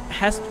he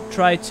has to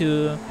try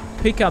to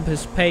pick up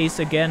his pace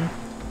again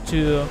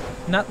to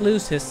not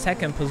lose his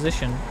 2nd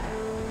position.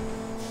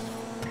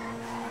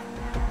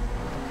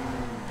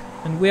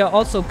 And we are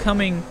also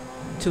coming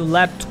to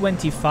lap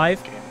 25,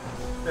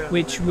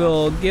 which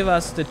will give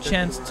us the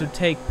chance to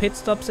take pit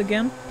stops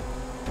again.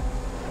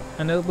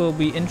 And it will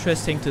be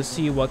interesting to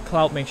see what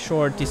Cloud Make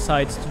Short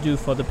decides to do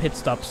for the pit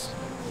stops.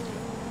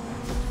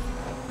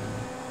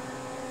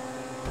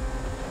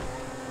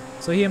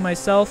 So here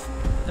myself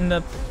in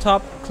the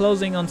top,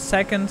 closing on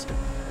 2nd.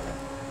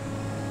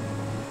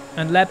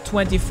 And lap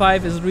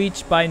 25 is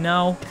reached by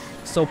now,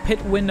 so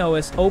pit window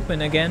is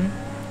open again.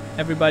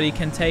 Everybody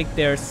can take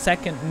their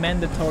 2nd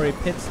mandatory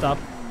pit stop.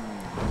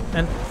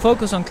 And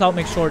focus on Cloud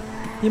Make Short.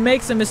 He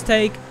makes a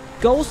mistake,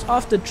 goes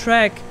off the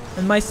track,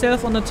 and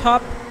myself on the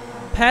top,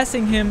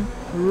 passing him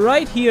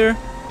right here.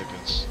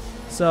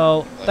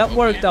 So that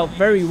worked out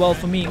very well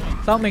for me.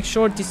 Cloud Make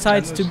Short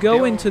decides to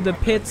go into the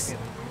pits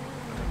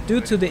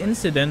due to the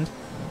incident,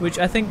 which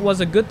I think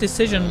was a good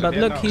decision, but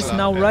look, he's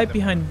now right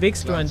behind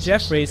Vixter and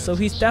Jeffrey, so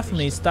he's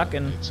definitely stuck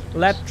in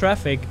lap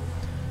traffic.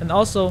 And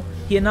also,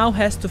 he now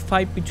has to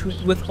fight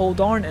with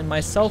Oldarn and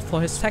myself for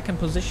his 2nd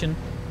position.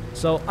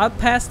 So I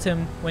passed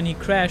him when he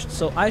crashed,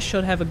 so I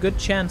should have a good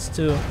chance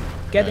to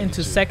get into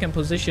 2nd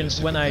position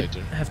when I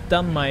have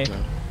done my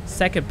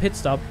 2nd pit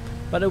stop.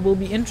 But it will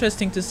be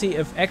interesting to see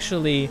if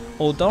actually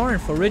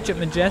Oldarn for Rigid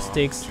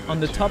Majestics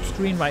on the top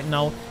screen right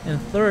now in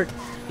 3rd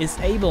is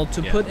able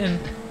to put in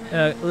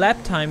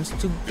lap times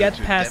to get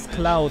past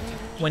Cloud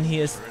when he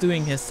is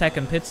doing his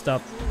 2nd pit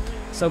stop.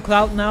 So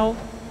Cloud now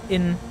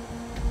in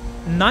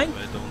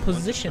 9th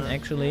position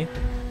actually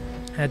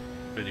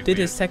did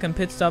his 2nd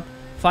pit stop,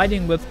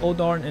 fighting with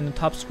Oldarn in the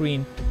top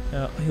screen,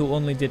 who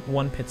only did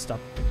 1 pit stop.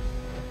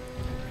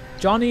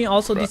 Johnny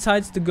also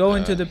decides to go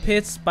into the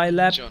pits by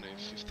lap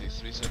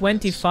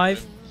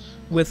 25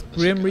 with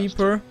Grim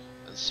Reaper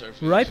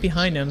right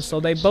behind him, so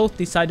they both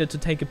decided to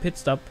take a pit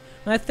stop.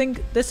 And I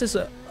think this is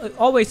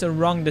always a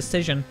wrong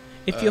decision.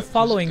 If you're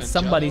following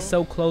somebody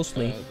so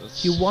closely,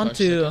 you want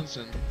to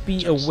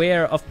be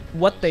aware of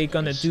what they're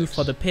gonna do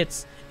for the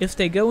pits. If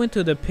they go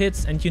into the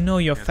pits and you know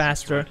you're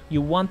faster,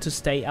 you want to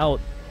stay out.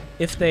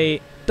 If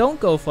they don't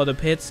go for the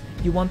pits,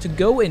 you want to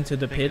go into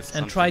the pits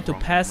and try to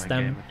pass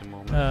them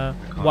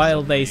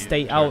while they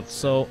stay out,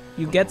 so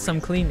you get some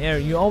clean air.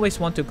 You always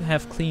want to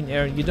have clean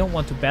air, you don't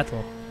want to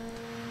battle.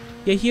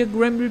 Yeah, here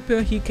Grim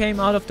Reaper, he came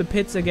out of the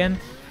pits again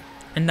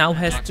and now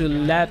has to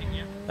let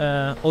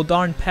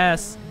Oldarn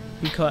pass,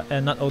 because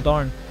not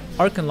Oldarn,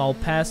 arkenLoL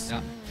pass,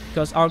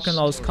 because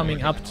arkenLoL is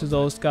coming up to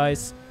those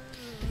guys.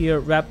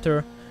 Here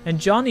Raptor. And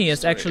Johnny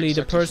is actually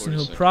the person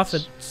who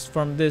profits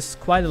from this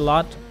quite a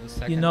lot.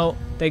 You know,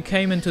 they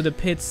came into the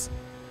pits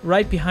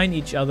right behind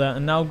each other,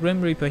 and now Grim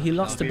Reaper, he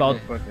lost about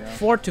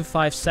 4 to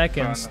 5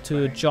 seconds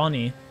to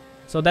Johnny.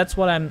 So that's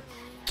what I'm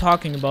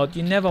talking about.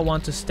 You never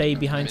want to stay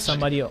behind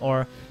somebody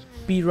or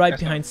be right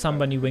behind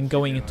somebody when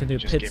going into the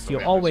pits. You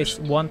always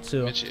want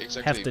to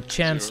have the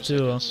chance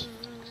to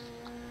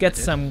get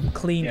some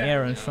clean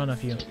air in front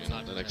of you.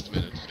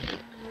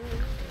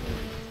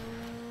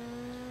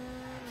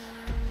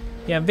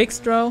 Yeah,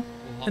 Vikstro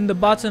in the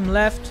bottom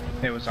left.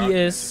 He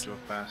is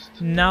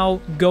now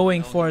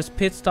going for his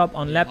pit stop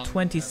on lap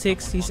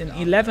 26. He's in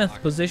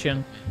 11th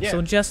position,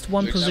 so just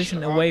one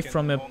position away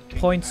from a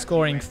point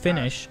scoring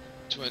finish.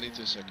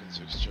 22 seconds,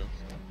 Vikstro.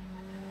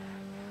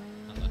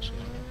 I'm not sure.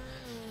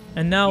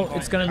 And now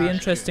it's gonna be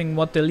interesting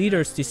what the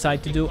leaders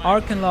decide to do.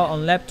 arkenLoL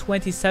on lap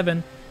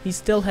 27. He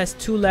still has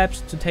 2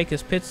 laps to take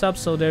his pit stop,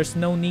 so there's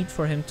no need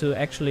for him to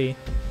actually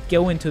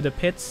go into the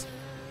pits.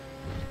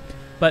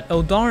 But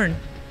oh darn,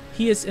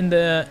 he is in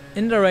the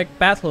indirect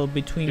battle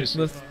between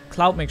with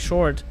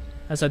CloudMakeShort,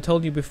 as I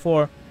told you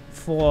before,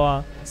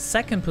 for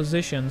 2nd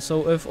position.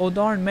 So if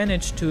O'Darn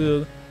managed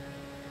to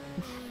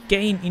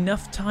gain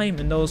enough time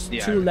in those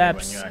 2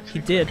 laps he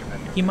did,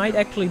 he might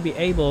actually be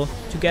able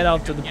to get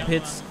out to the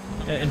pits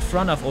in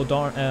front of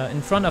O'Darn,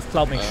 in front of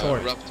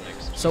CloudMakeShort.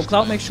 So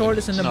CloudMakeShort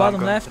is in the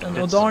bottom left and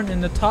O'Darn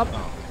in the top.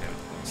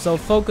 So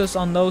focus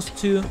on those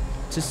 2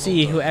 to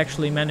see who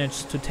actually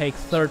managed to take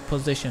 3rd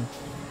position.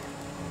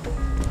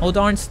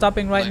 O'Darn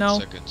stopping right now.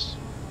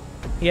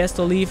 He has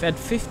to leave at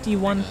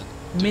 51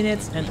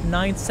 minutes and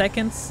 9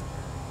 seconds.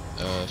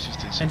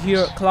 And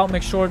here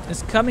CloudMakeShort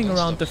is coming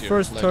around the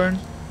first turn.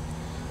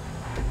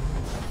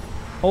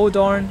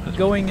 O'Darn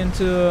going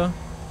into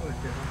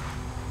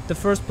the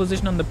first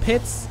position on the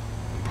pits.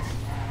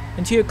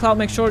 And here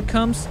CloudMakeShort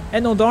comes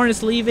and O'Darn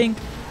is leaving.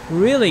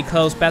 Really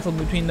close battle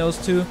between those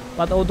 2,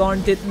 but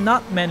O'Darn did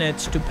not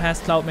manage to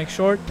pass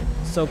CloudMakeShort.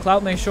 So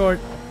CloudMakeShort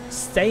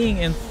staying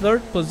in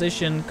 3rd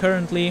position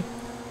currently.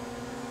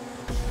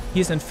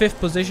 He's in 5th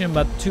position,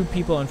 but 2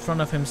 people in front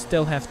of him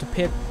still have to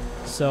pit.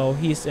 So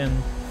he's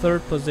in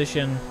 3rd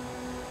position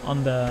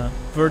on the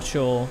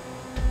virtual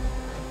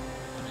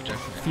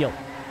field.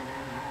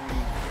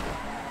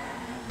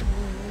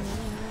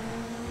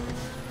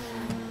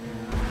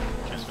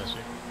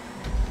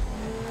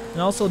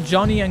 And also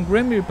Johnny and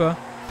Grim Reaper,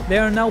 they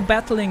are now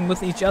battling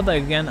with each other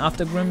again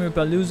after Grim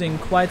Reaper losing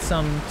quite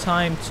some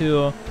time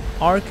to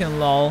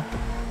arkenLoL,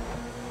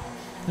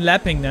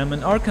 lapping them.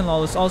 And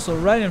arkenLoL is also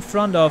right in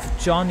front of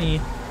Johnny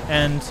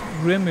and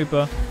Grim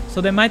Reaper. So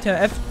there might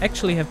have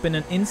actually have been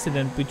an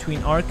incident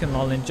between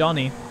arkenLoL and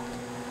Johnny,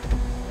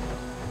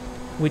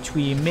 which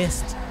we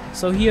missed.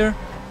 So here,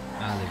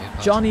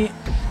 Johnny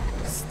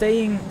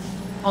staying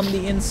on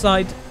the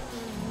inside,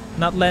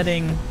 not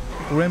letting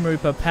Grim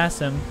Reaper pass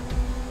him.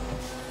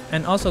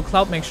 And also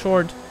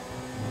CloudMakeShort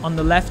on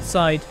the left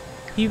side.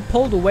 He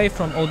pulled away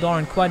from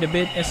O'Darn quite a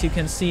bit, as you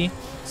can see.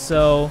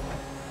 So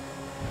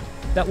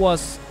that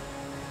was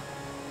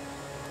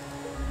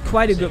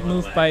quite a good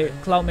move by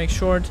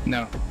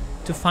CloudMakeShort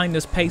to find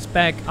his pace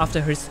back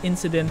after his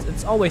incident.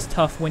 It's always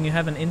tough when you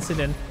have an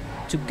incident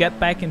to get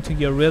back into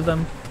your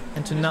rhythm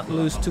and to not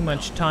lose too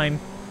much time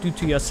due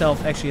to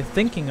yourself actually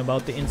thinking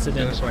about the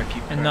incident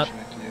and not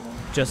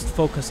just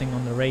focusing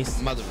on the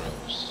race. Mother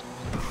Rose.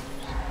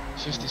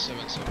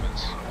 57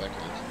 seconds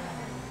backward.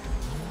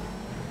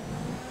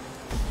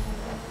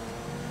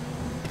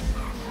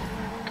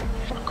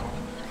 Fuck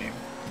off game.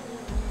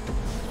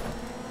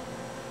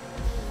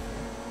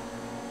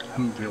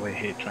 I really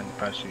hate trying to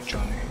pass you,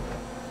 Johnny.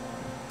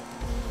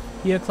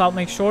 Here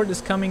CloudMakeShort is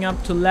coming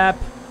up to lap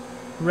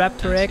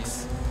Raptor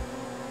X.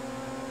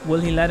 Will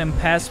he let him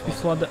pass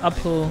before the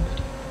uphill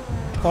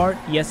part?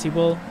 Yes, he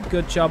will.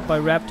 Good job by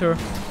Raptor.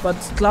 But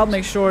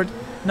CloudMakeShort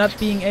not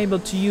being able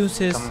to use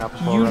his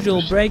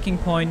usual braking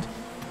point,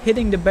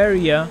 hitting the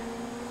barrier,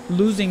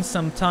 losing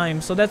some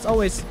time. So that's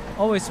always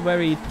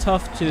very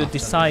tough to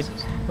decide.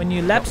 When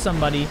you lap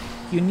somebody,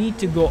 you need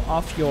to go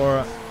off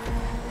your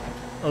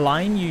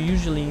line you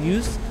usually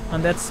use,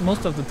 and that's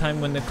most of the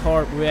time when the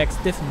car reacts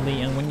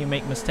differently and when you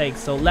make mistakes.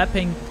 So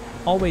lapping,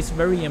 always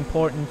very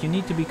important. You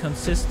need to be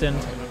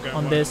consistent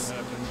on this,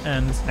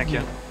 and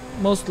you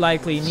most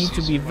likely need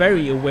to be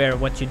very aware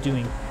of what you're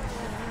doing.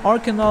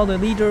 arkenLoL, the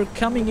leader,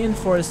 coming in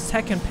for his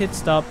 2nd pit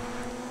stop,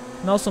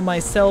 and also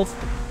myself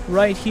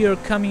right here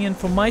coming in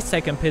for my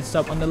 2nd pit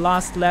stop on the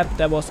last lap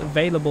that was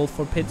available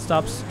for pit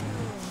stops,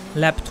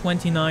 lap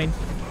 29.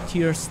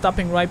 Here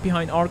stopping right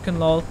behind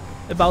arkenLoL,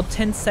 about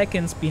 10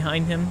 seconds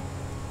behind him.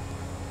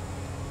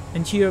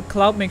 And here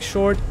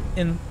CloudMakeShort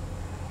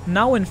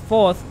now in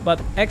 4th,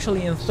 but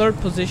actually in 3rd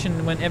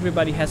position when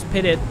everybody has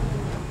pitted,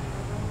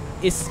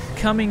 is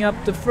coming up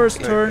the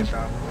first turn.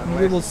 And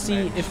we will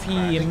see if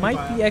he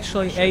might be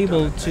actually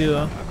able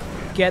to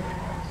get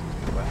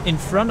in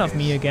front of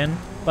me again.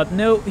 But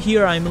no,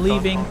 here I'm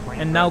leaving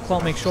and now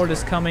CloudMakeShort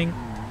is coming.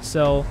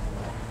 So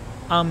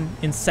I'm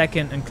in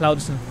 2nd and Cloud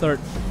is in 3rd.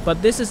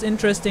 But this is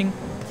interesting.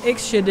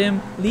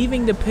 xShedim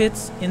leaving the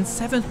pits in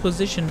 7th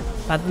position,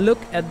 but look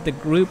at the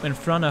group in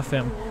front of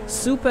him.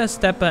 Super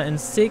Stepper in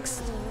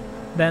 6th.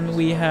 Then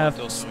we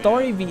have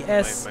Story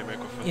VS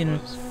in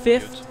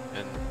 5th.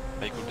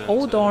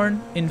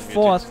 O'Darn in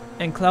 4th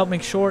and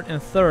CloudMakeShort in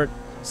 3rd.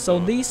 So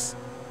these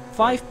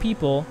 5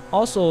 people,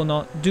 also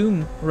not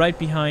Doom right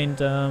behind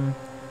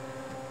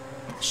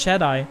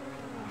Shadai,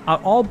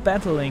 are all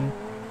battling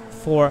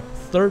for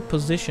 3rd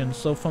position.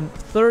 So from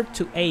 3rd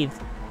to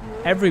 8th,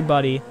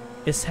 everybody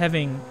is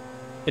having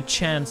a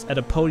chance at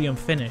a podium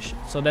finish.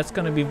 So that's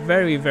gonna be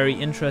very, very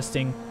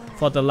interesting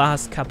for the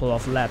last couple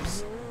of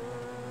laps.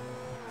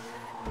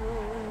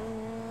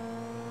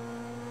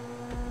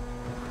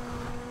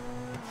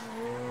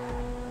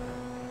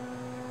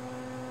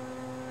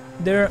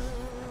 There,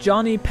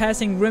 Johnny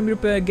passing Grim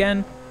Reaper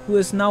again, who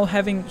is now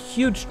having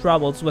huge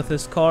troubles with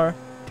his car.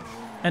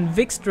 And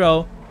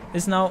Vixtro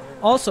is now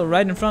also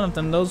right in front of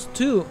them. Those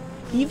two,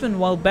 even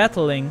while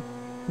battling,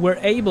 were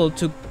able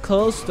to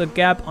close the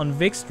gap on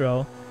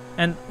Vixtro.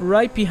 And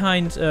right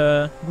behind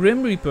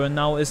Grim Reaper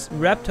now is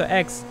Raptor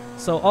X.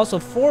 So also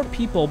 4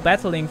 people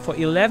battling for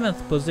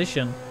 11th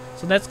position.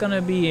 So that's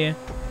gonna be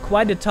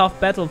quite a tough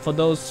battle for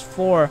those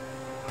 4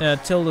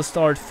 till the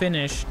start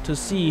finish, to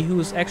see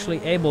who's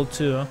actually able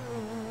to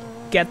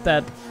get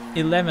that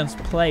 11th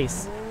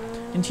place.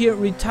 And here,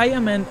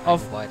 retirement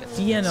of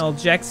DNL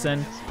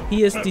Jackson.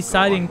 He is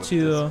deciding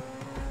to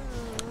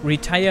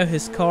retire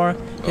his car.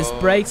 His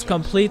brakes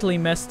completely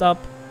messed up,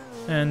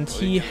 and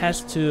he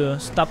has to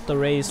stop the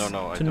race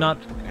to not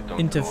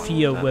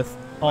interfere with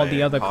all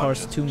the other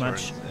cars too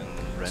much.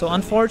 So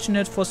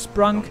unfortunate for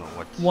Sprunk,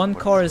 1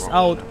 car is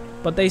out,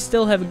 but they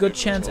still have a good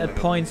chance at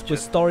points with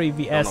Story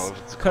VS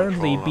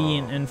currently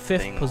being in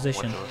 5th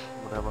position.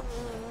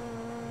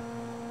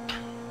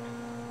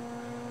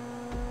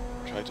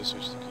 Try to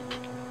switch the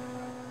keyboard.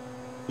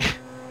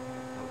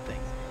 Oh,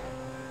 thanks.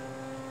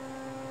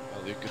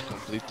 Well, you could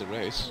complete the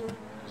race,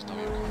 because now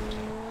you can't.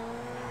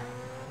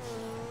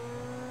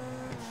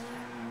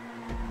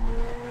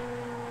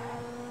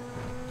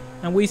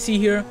 And we see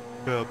here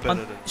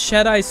on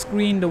Shadai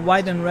screen the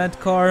white and red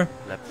car,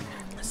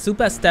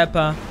 Super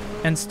Stepper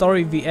and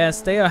Story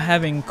VS. They are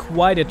having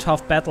quite a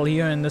tough battle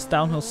here in this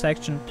downhill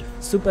section.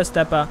 Super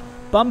Stepper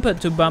bumper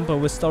to bumper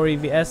with Story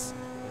VS.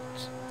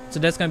 So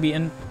that's gonna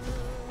be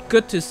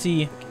good to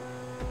see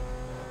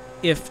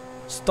if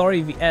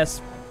Story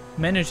VS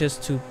manages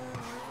to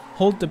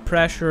hold the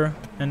pressure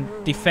and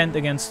defend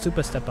against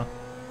Super Stepper.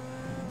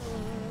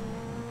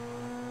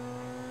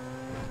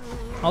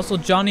 Also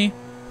Johnny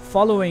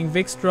following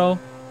Vixtro,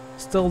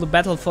 still the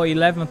battle for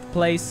 11th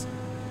place.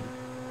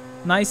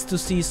 Nice to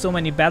see so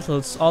many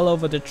battles all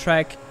over the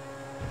track,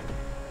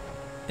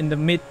 in the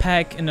mid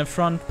pack, in the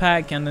front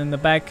pack and in the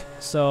back,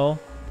 so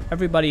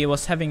everybody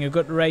was having a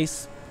good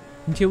race.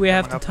 And here we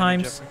have the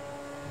times.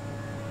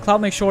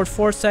 Cloudmake Short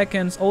 4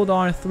 seconds,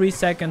 Odar 3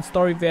 seconds,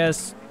 Story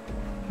VS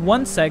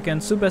 1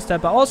 second, Super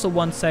Stepper also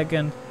 1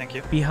 second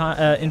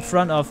behind, in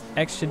front of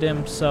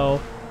xShedim.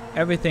 So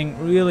everything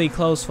really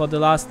close for the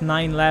last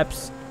 9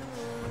 laps.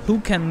 Who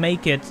can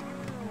make it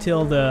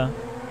till the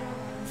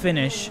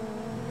finish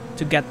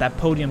to get that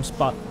podium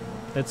spot?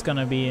 That's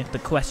gonna be the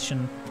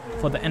question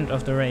for the end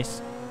of the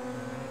race.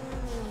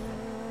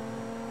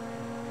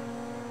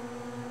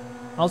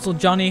 Also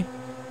Johnny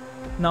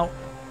now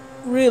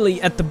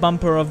really at the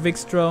bumper of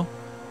Vixtro,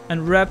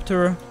 and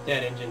Raptor.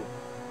 Dead engine.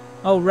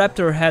 Oh,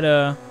 Raptor had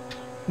a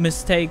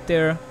mistake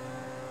there,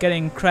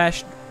 getting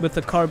crashed with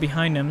the car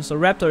behind him. So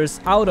Raptor is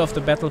out of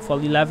the battle for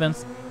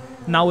 11th.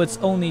 Now it's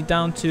only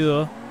down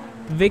to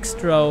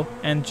Vixtro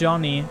and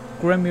Johnny.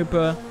 Grim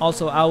Reaper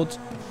also out.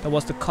 That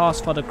was the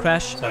cause for the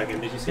crash.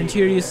 And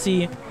here you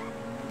see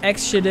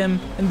xShedim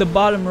in the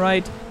bottom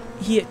right.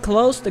 He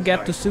closed the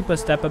gap to Super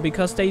Stepper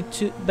because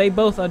they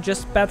both are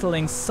just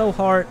battling so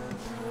hard.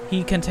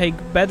 He can take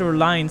better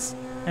lines,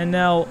 and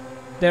now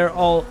they're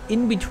all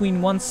in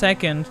between 1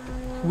 second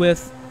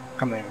with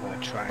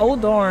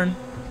O'Darn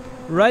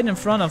right in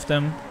front of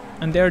them,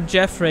 and there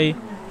Jeffrey,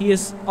 he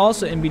is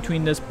also in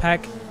between this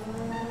pack.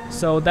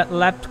 So that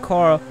lapped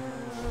car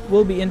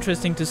will be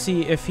interesting to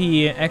see if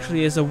he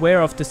actually is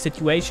aware of the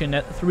situation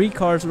that 3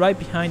 cars right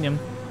behind him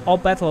all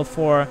battle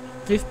for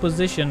 5th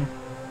position,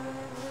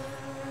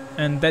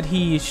 and that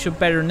he should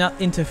better not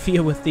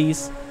interfere with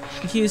these.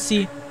 Here you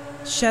see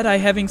Shadai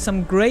having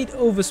some great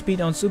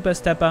overspeed on Super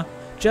Stepper,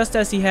 just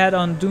as he had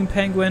on Doom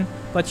Penguin,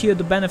 but here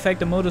the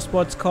Benefactor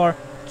Motorsports car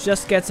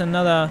just gets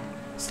another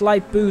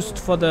slight boost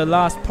for the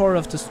last part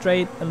of the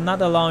straight, and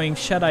not allowing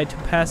Shadai to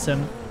pass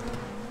him.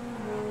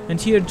 And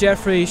here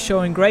Jeffrey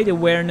showing great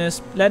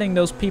awareness, letting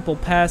those people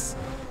pass.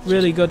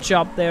 Really good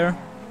job there.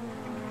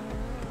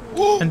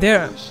 And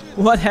there,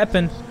 what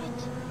happened?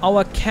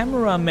 Our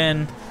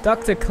cameraman,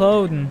 Dr.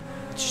 Cloden,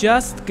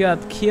 just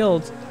got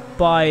killed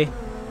by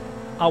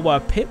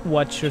our pit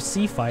watcher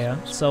Seafire.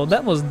 So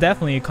that was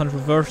definitely a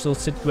controversial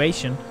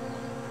situation.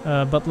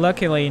 But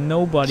luckily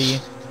nobody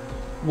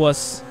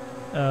was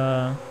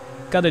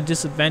got a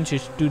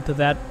disadvantage due to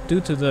that, due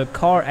to the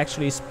car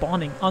actually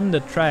spawning on the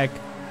track.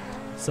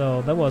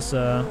 So that was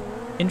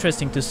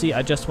interesting to see.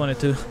 I just wanted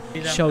to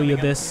show you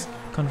this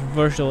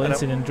controversial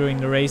incident during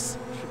the race.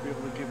 Should be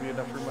able to give you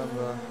enough room on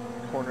the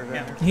corner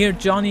there. Here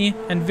Johnny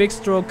and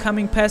Vixtro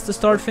coming past the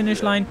start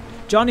finish line.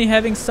 Johnny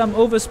having some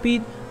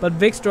overspeed, but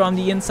Vixtro on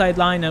the inside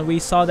line, and we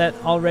saw that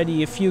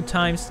already a few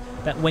times,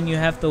 that when you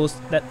have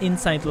that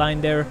inside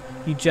line there,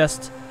 you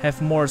just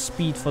have more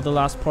speed for the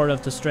last part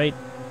of the straight.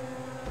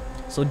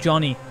 So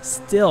Johnny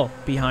still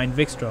behind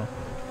Vixtro.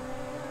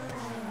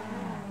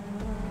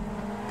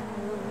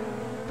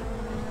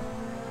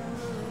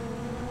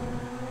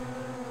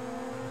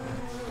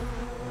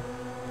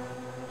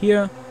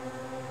 Here,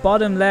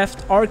 bottom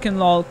left,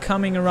 arkenLoL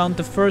coming around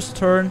the first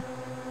turn,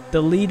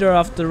 the leader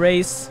of the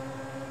race.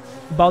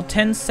 About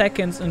 10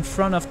 seconds in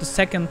front of the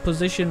second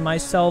position,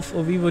 myself,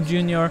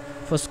 ovivoJR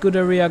for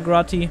Scuderia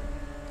Grotti.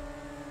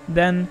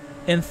 Then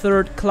in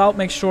third, Cloud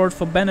Make Short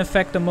for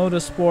Benefactor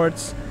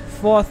Motorsports.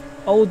 Fourth,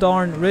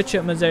 O'Darn,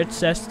 Richard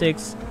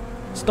Mazertestics.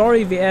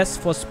 Story VS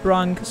for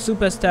Sprunk,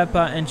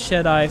 Superstepper and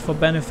Shedai for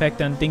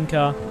Benefactor and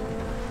Dinka.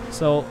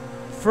 So,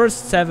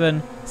 first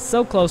 7,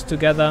 so close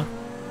together.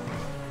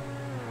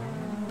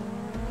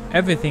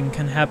 Everything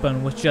can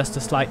happen with just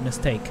a slight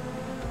mistake.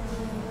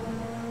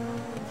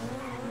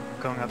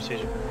 Going up,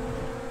 CJ.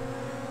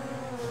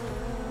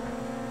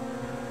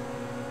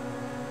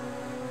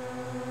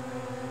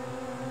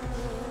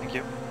 Thank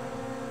you.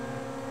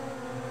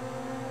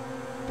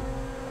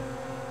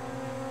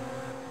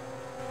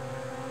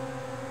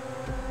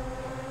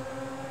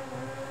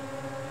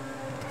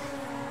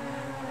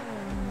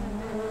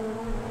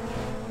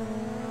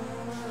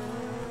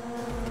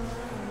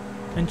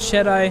 And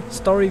Shedai,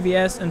 Story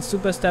VS and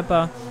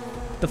Superstepper,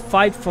 the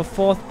fight for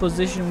 4th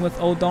position with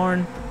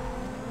O'Darn.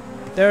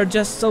 They're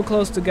just so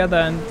close together,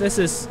 and this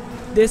is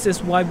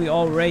why we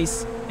all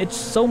race. It's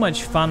so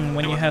much fun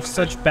when you have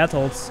such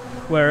battles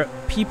where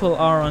people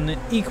are on an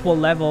equal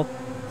level,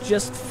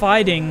 just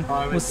fighting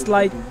with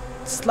slight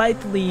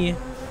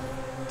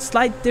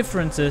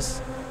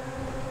differences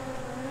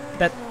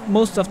that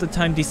most of the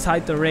time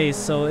decide the race.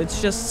 So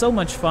it's just so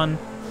much fun,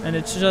 and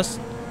it's just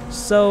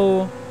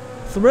so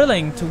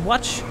thrilling to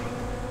watch.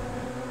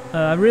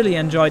 I really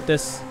enjoyed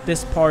this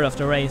part of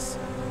the race.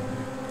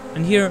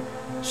 And here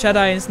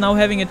Shedai is now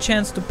having a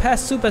chance to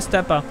pass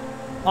Superstepper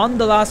on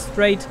the last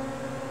straight.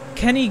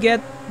 Can he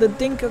get the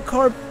Dinka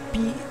car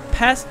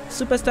past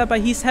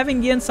Superstepper? He's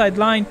having the inside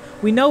line.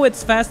 We know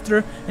it's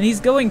faster, and he's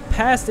going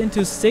past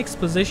into 6th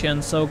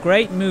position. So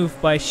great move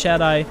by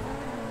Shedai.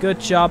 Good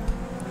job.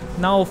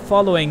 Now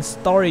following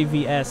Story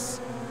VS.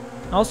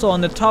 Also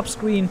on the top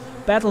screen,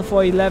 battle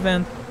for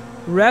 11th.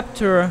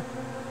 Raptor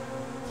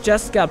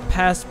just got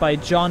passed by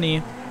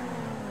Johnny.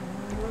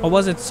 Or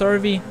was it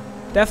Servi?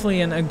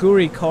 Definitely an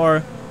Aguri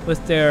car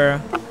with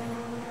their...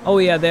 Oh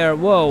yeah, there.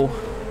 Whoa.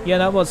 Yeah,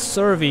 that was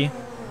Servi.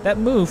 That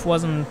move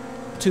wasn't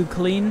too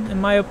clean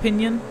in my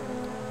opinion.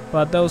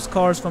 But those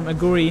cars from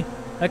Aguri,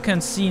 that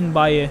can seen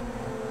by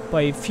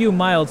a few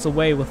miles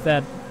away with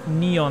that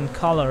neon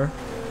color.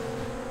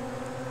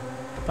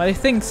 But I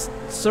think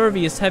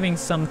Servi is having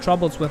some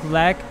troubles with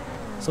lag,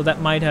 so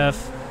that might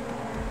have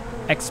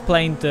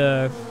explained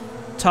the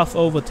tough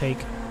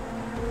overtake.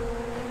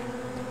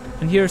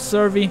 And here's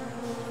Servi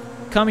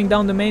coming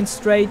down the main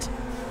straight.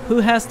 Who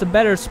has the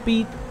better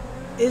speed?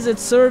 Is it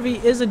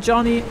Servi? Is it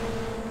Johnny?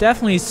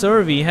 Definitely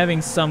Servi,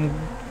 having some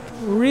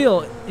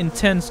real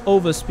intense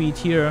overspeed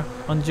here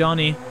on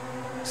Johnny.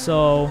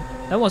 So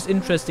that was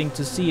interesting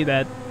to see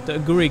that the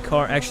Aguri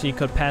car actually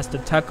could pass the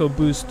Taco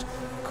Boost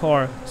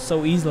car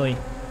so easily.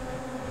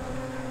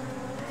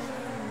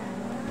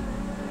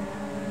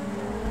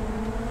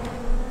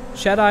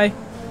 Shedai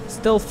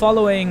still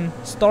following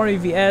Story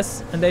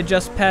VS, and they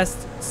just passed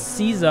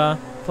Caesar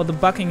for the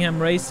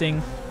Buckingham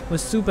Racing, with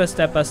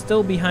Superstepper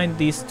still behind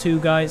these two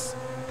guys.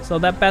 So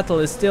that battle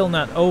is still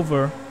not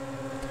over.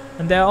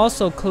 And they're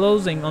also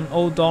closing on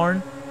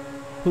O'Darn,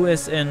 who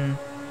is in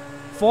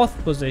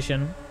 4th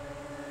position.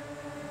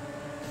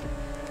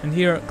 And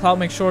here Cloud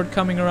Make Short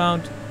coming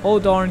around,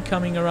 O'Darn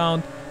coming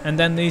around, and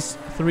then these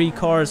 3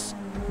 cars,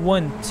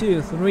 1,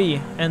 2,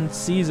 3, and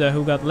Caesar,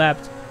 who got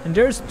lapped. And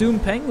there's Doom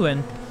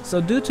Penguin. So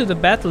due to the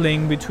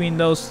battling between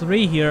those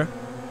 3 here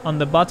on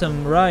the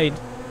bottom right,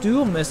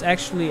 Doom is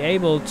actually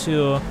able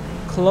to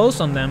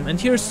close on them. And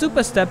here's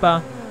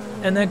Superstepper,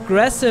 an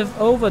aggressive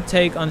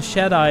overtake on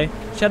Shedai.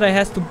 Shedai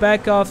has to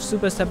back off,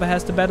 Superstepper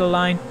has the battle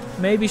line.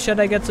 Maybe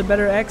Shedai gets a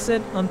better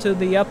exit onto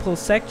the uphill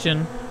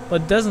section,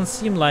 but doesn't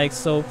seem like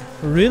so.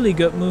 Really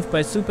good move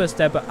by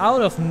Superstepper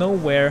out of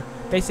nowhere.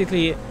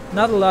 Basically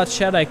not a lot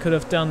Shedai could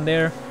have done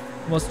there.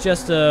 It was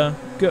just a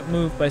good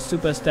move by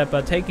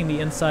Superstepper, taking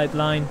the inside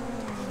line,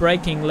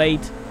 braking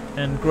late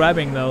and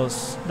grabbing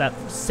that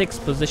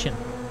 6th position.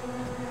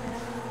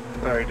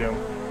 Sorry, Doom.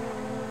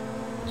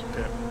 It's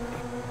okay.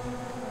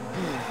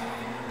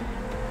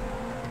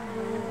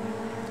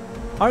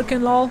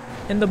 arkenLoL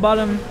in the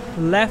bottom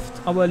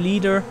left, our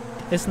leader,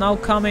 is now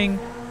coming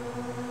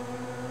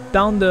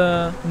down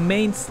the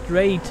main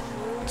straight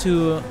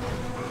to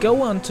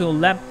go on to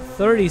lap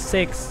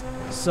 36.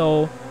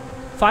 So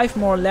 5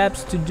 more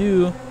laps to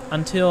do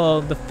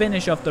until the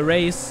finish of the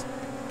race.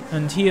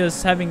 And he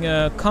is having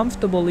a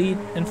comfortable lead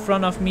in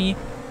front of me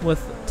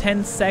with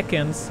 10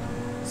 seconds.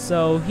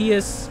 So he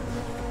is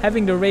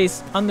having the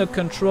race under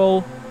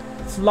control.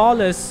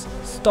 Flawless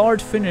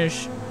start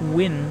finish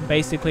win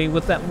basically,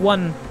 with that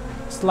one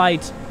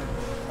slight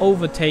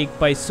overtake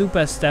by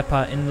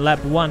Superstepper in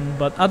lap 1.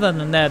 But other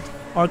than that,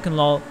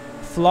 arkenLoL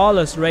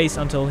flawless race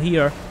until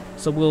here.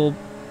 So we'll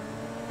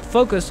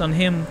focus on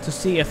him to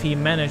see if he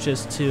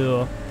manages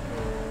to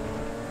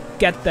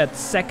get that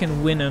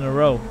 2nd win in a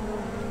row.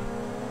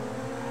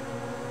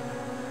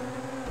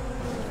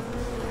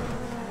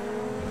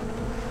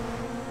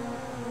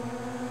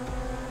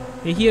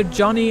 You hear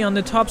Johnny on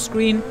the top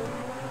screen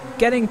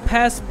getting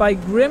passed by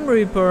Grim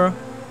Reaper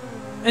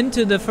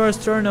into the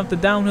first turn of the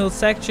downhill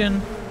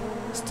section.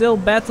 Still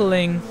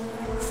battling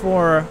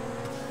for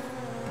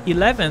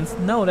 11th.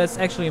 No, that's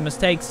actually a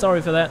mistake.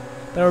 Sorry for that.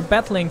 They were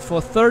battling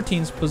for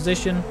 13th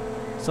position.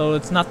 So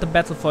it's not the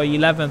battle for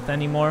 11th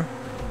anymore.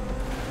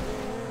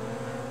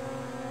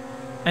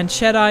 And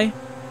Shadai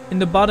in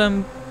the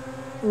bottom,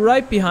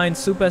 right behind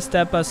Super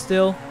Stepper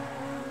still,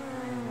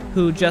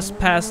 who just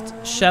passed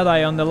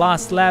Shadai on the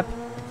last lap.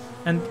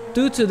 And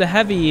due to the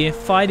heavy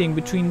fighting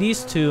between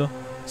these two,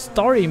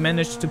 Story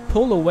managed to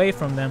pull away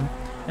from them.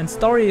 And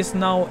Story is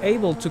now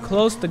able to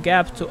close the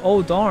gap to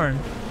O'Darn.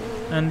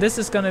 And this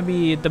is gonna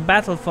be the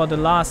battle for the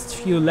last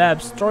few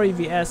laps. Story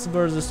vs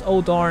versus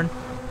O'Darn.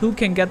 Who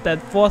can get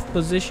that 4th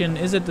position?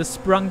 Is it the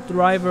Sprung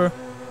driver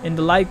in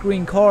the light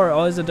green car,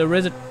 or is it the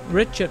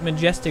Richard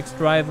Majestics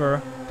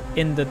driver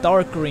in the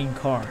dark green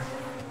car?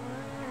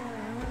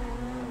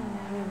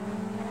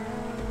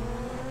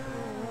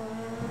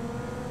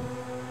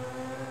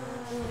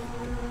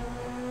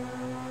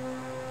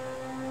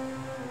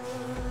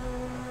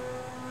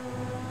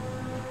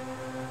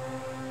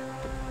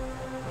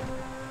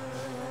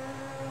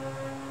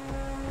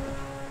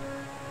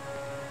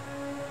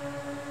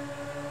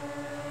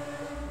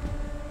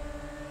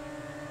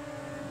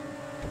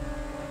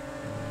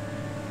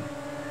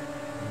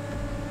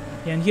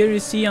 And here you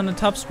see on the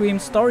top screen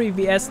Story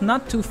vs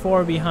not too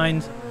far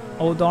behind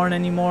O'Darn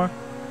anymore,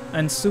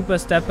 and Super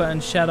Stepper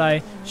and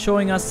Shadai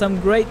showing us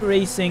some great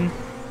racing,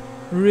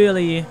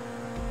 really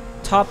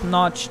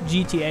top-notch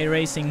GTA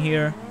racing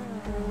here.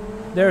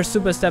 There's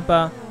Super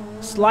Stepper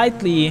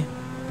slightly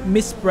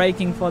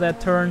misbraking for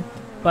that turn,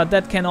 but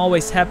that can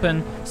always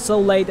happen. So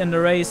late in the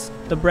race,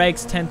 the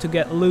brakes tend to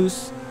get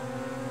loose.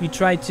 You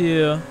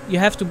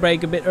have to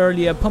brake a bit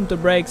earlier, pump the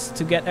brakes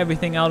to get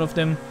everything out of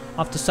them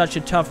after such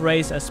a tough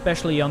race,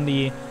 especially on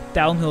the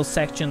downhill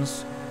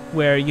sections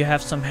where you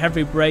have some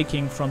heavy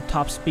braking from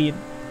top speed.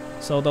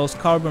 So those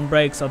carbon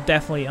brakes are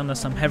definitely under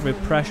some heavy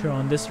pressure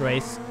on this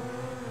race.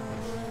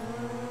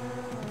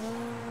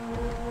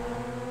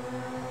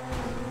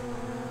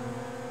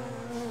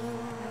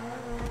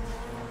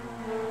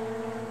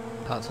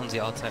 Parts on the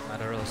outside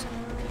Madaros.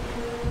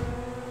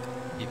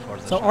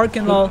 So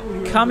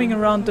arkenLoL coming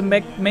around the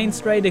main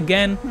straight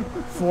again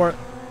for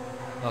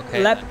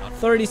lap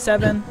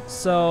 37,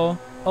 so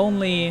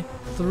only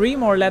 3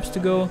 more laps to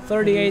go.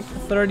 38,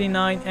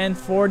 39 and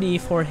 40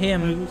 for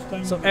him.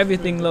 So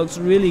everything looks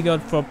really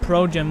good for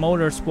ProGen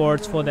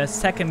Motorsports for their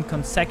 2nd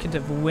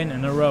consecutive win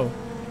in a row.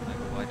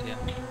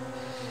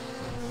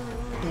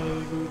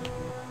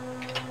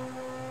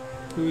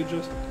 Could you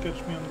just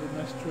catch me on the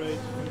next race?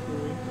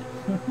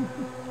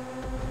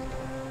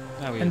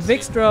 And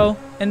Vixtro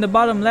in the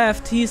bottom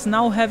left, he's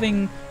now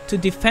having to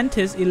defend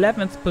his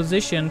 11th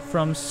position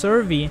from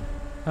Servi,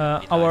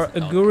 our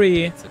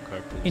Aguri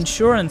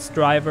insurance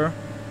driver.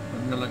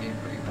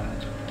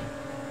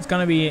 It's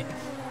gonna be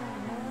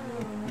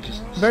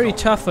very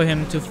tough for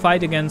him to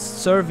fight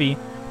against Servi,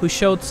 who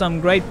showed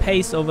some great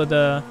pace over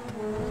the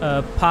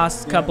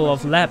past couple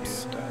of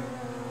laps.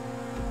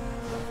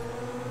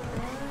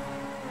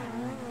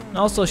 And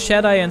also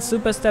Shadai and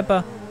Super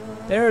Stepper,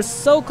 they're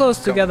so close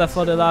together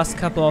for the last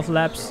couple of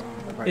laps.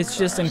 It's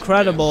just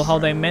incredible how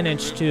they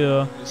managed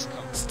to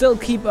still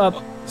keep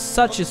up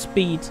such a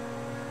speed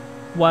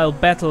while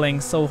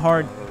battling so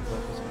hard.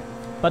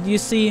 But you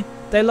see,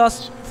 they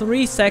lost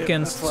 3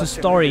 seconds to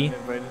Story.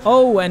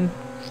 Oh, and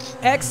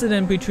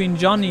accident between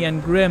Johnny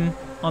and Grim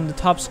on the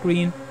top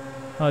screen.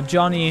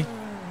 Johnny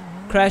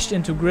crashed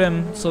into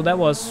Grim, so that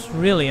was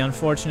really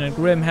unfortunate.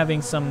 Grim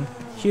having some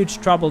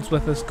huge troubles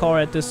with his car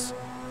at this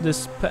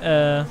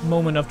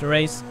moment of the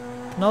race.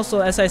 And also,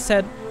 as I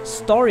said,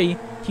 Story,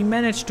 he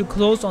managed to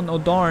close on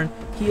O'Darn.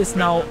 He is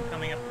now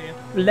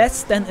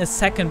less than a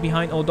second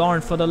behind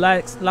O'Darn for the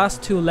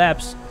last 2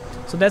 laps.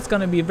 So that's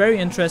gonna be very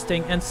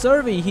interesting. And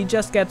Servi, he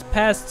just gets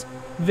past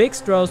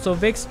Vixtro, so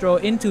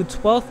Vixtro into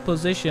 12th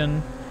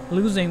position,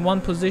 losing 1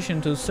 position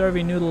to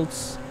Servi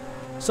Noodles.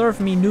 Serve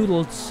Me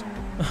Noodles.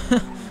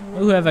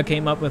 Whoever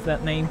came up with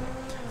that name.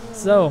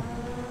 So,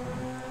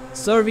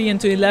 Servi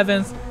into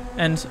 11th,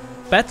 and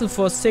battle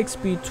for 6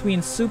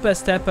 between Super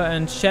Stepper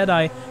and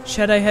Shadai.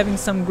 Shadai having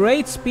some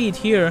great speed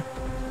here,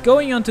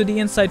 going onto the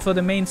inside for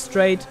the main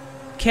straight.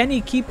 Can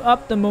he keep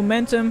up the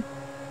momentum?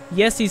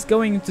 Yes, he's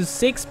going into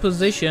 6th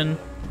position.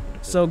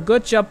 So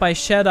good job by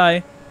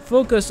Shadai.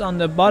 Focus on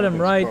the bottom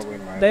right.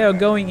 They are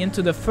going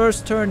into the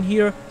first turn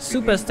here.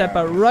 Super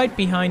Stepper right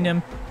behind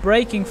him,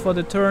 braking for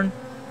the turn.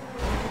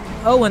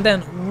 Oh, and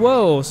then,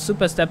 whoa,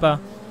 Super Stepper.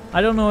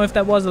 I don't know if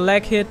that was a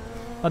leg hit,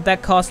 but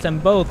that cost them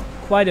both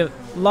quite a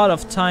lot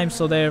of time,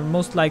 so they're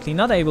most likely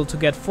not able to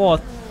get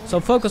 4th.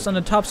 So focus on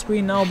the top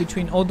screen now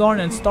between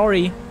O'Darn and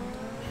Story.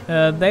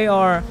 They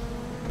are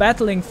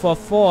battling for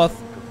 4th,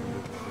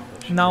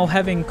 now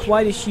having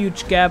quite a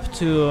huge gap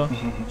to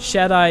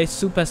Shadai,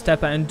 Super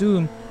Stepper and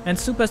Doom. And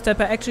Super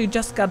Stepper actually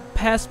just got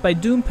passed by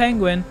Doom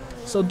Penguin.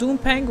 So Doom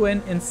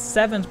Penguin in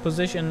 7th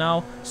position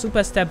now.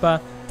 Super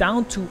Stepper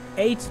down to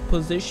 8th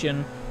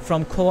position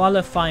from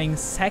qualifying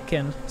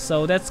second,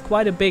 so that's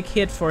quite a big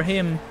hit for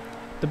him,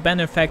 the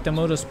Benefactor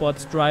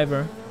Motorsports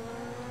driver.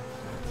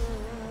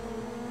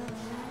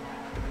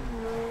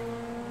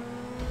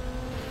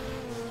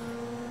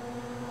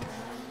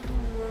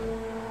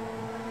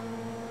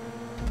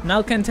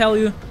 Now can tell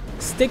you,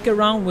 stick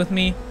around with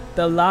me,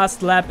 the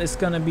last lap is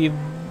gonna be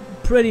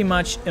pretty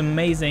much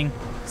amazing.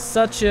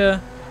 Such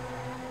a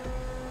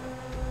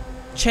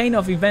chain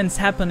of events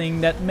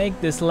happening that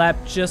make this lap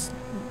just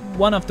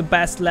one of the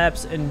best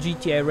laps in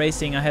GTA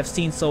racing I have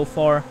seen so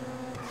far.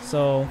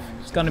 So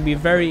it's gonna be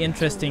very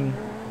interesting,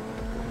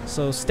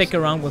 so stick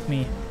around with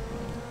me.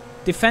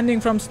 Defending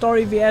from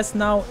Story VS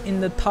now in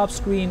the top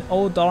screen,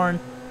 oh darn,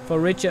 for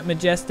Richard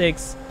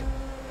Majestics.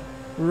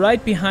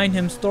 Right behind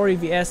him, Story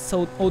VS,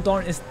 so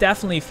O'Darn is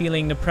definitely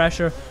feeling the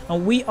pressure.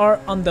 And we are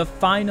on the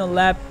final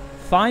lap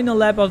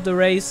of the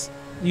race.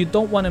 You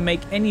don't want to make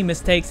any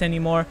mistakes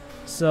anymore,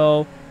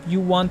 so you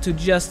want to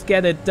just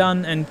get it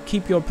done and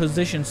keep your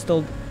position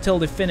still till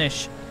the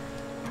finish.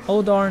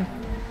 O'Darn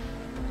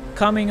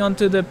coming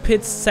onto the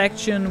pits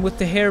section with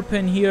the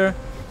hairpin here,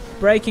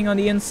 braking on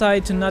the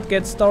inside to not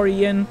get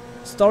Story in.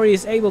 Story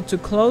is able to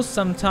close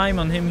some time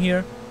on him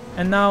here,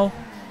 and now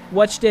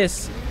watch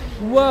this.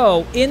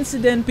 Whoa,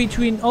 incident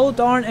between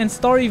O'Darn and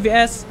Story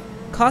VS,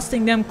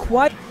 costing them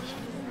quite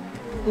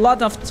a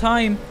lot of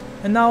time.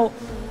 And now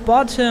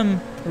bottom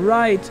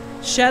right,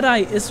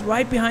 Shadai is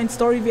right behind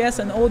Story VS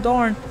and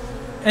O'Darn,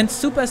 and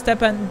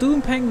Superstep and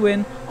Doom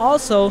Penguin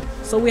also.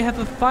 So we have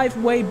a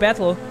 5-way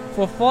battle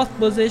for 4th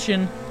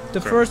position.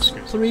 The first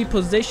 3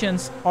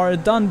 positions are a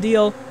done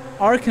deal.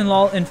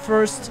 arkenLoL in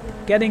 1st,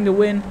 getting the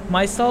win.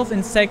 Myself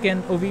in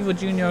 2nd,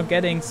 ovivoJR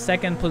getting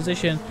 2nd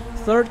position.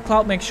 3rd,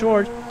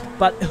 CloudMakeShort.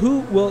 But who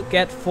will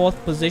get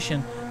 4th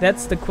position?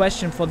 That's the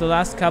question for the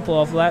last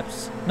couple of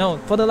laps. No,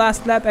 for the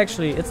last lap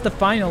actually. It's the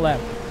final lap.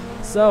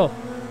 So,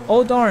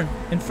 O'Darn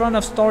in front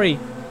of Story,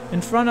 in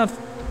front of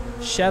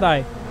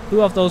Shadai. Who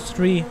of those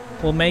 3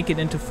 will make it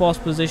into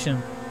 4th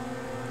position?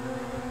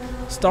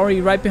 Story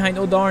right behind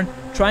O'Darn,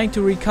 trying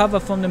to recover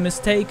from the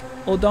mistake.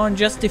 O'Darn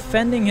just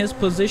defending his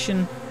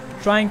position,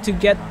 trying to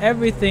get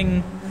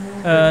everything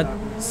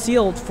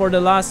sealed for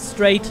the last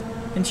straight.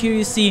 And here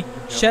you see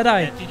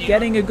Shadai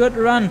getting a good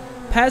run,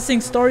 passing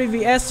Story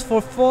VS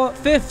for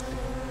 5th.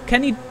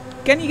 Can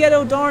he get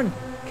O'Darn?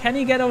 Can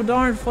he get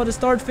O'Darn for the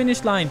start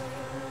finish line?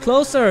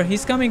 Closer,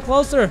 he's coming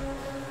closer.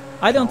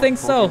 I don't think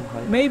so.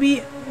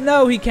 Maybe,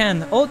 no he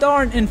can.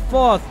 O'Darn in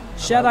 4th,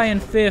 Shadai in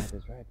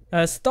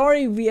 5th.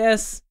 Story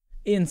VS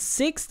in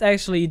 6th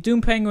actually,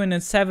 Doom Penguin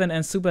in 7th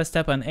and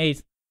Superstep in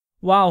 8th.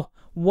 Wow.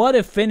 What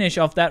a finish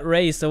of that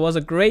race. It was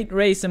a great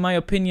race in my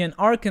opinion.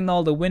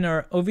 arkenLoL the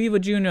winner,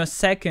 ovivoJR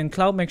 2nd,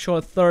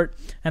 CloudMakeShort 3rd,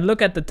 and look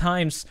at the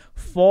times,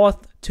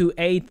 4th to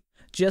 8th,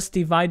 just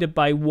divided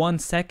by 1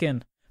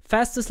 second.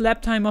 Fastest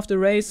lap time of the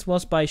race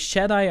was by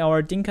Shadai,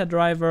 our Dinka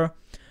driver,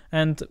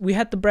 and we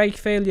had the brake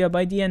failure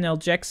by DNL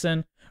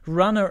Jackson.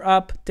 Runner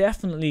up,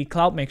 definitely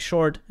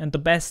CloudMakeShort, and the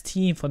best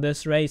team for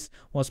this race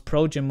was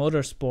Progen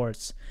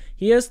Motorsports.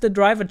 Here's the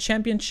driver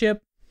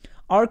championship.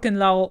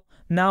 arkenLoL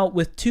now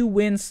with 2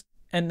 wins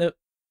and a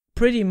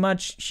pretty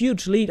much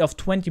huge lead of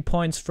 20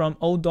 points from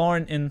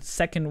O'Darn in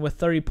 2nd with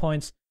 30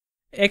 points.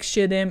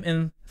 xShedim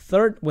in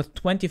 3rd with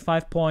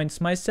 25 points.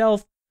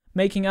 Myself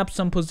making up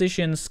some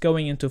positions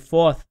going into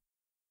 4th.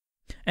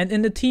 And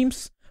in the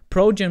teams,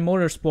 Progen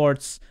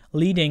Motorsports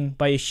leading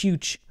by a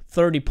huge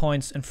 30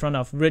 points in front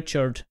of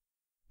Richard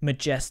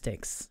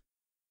Majestics.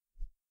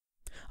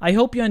 I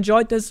hope you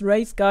enjoyed this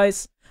race,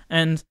 guys,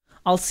 and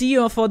I'll see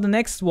you for the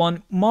next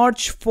one,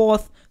 March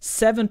 4th,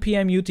 7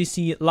 PM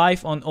UTC,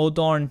 live on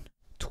O'Darn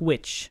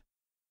Twitch.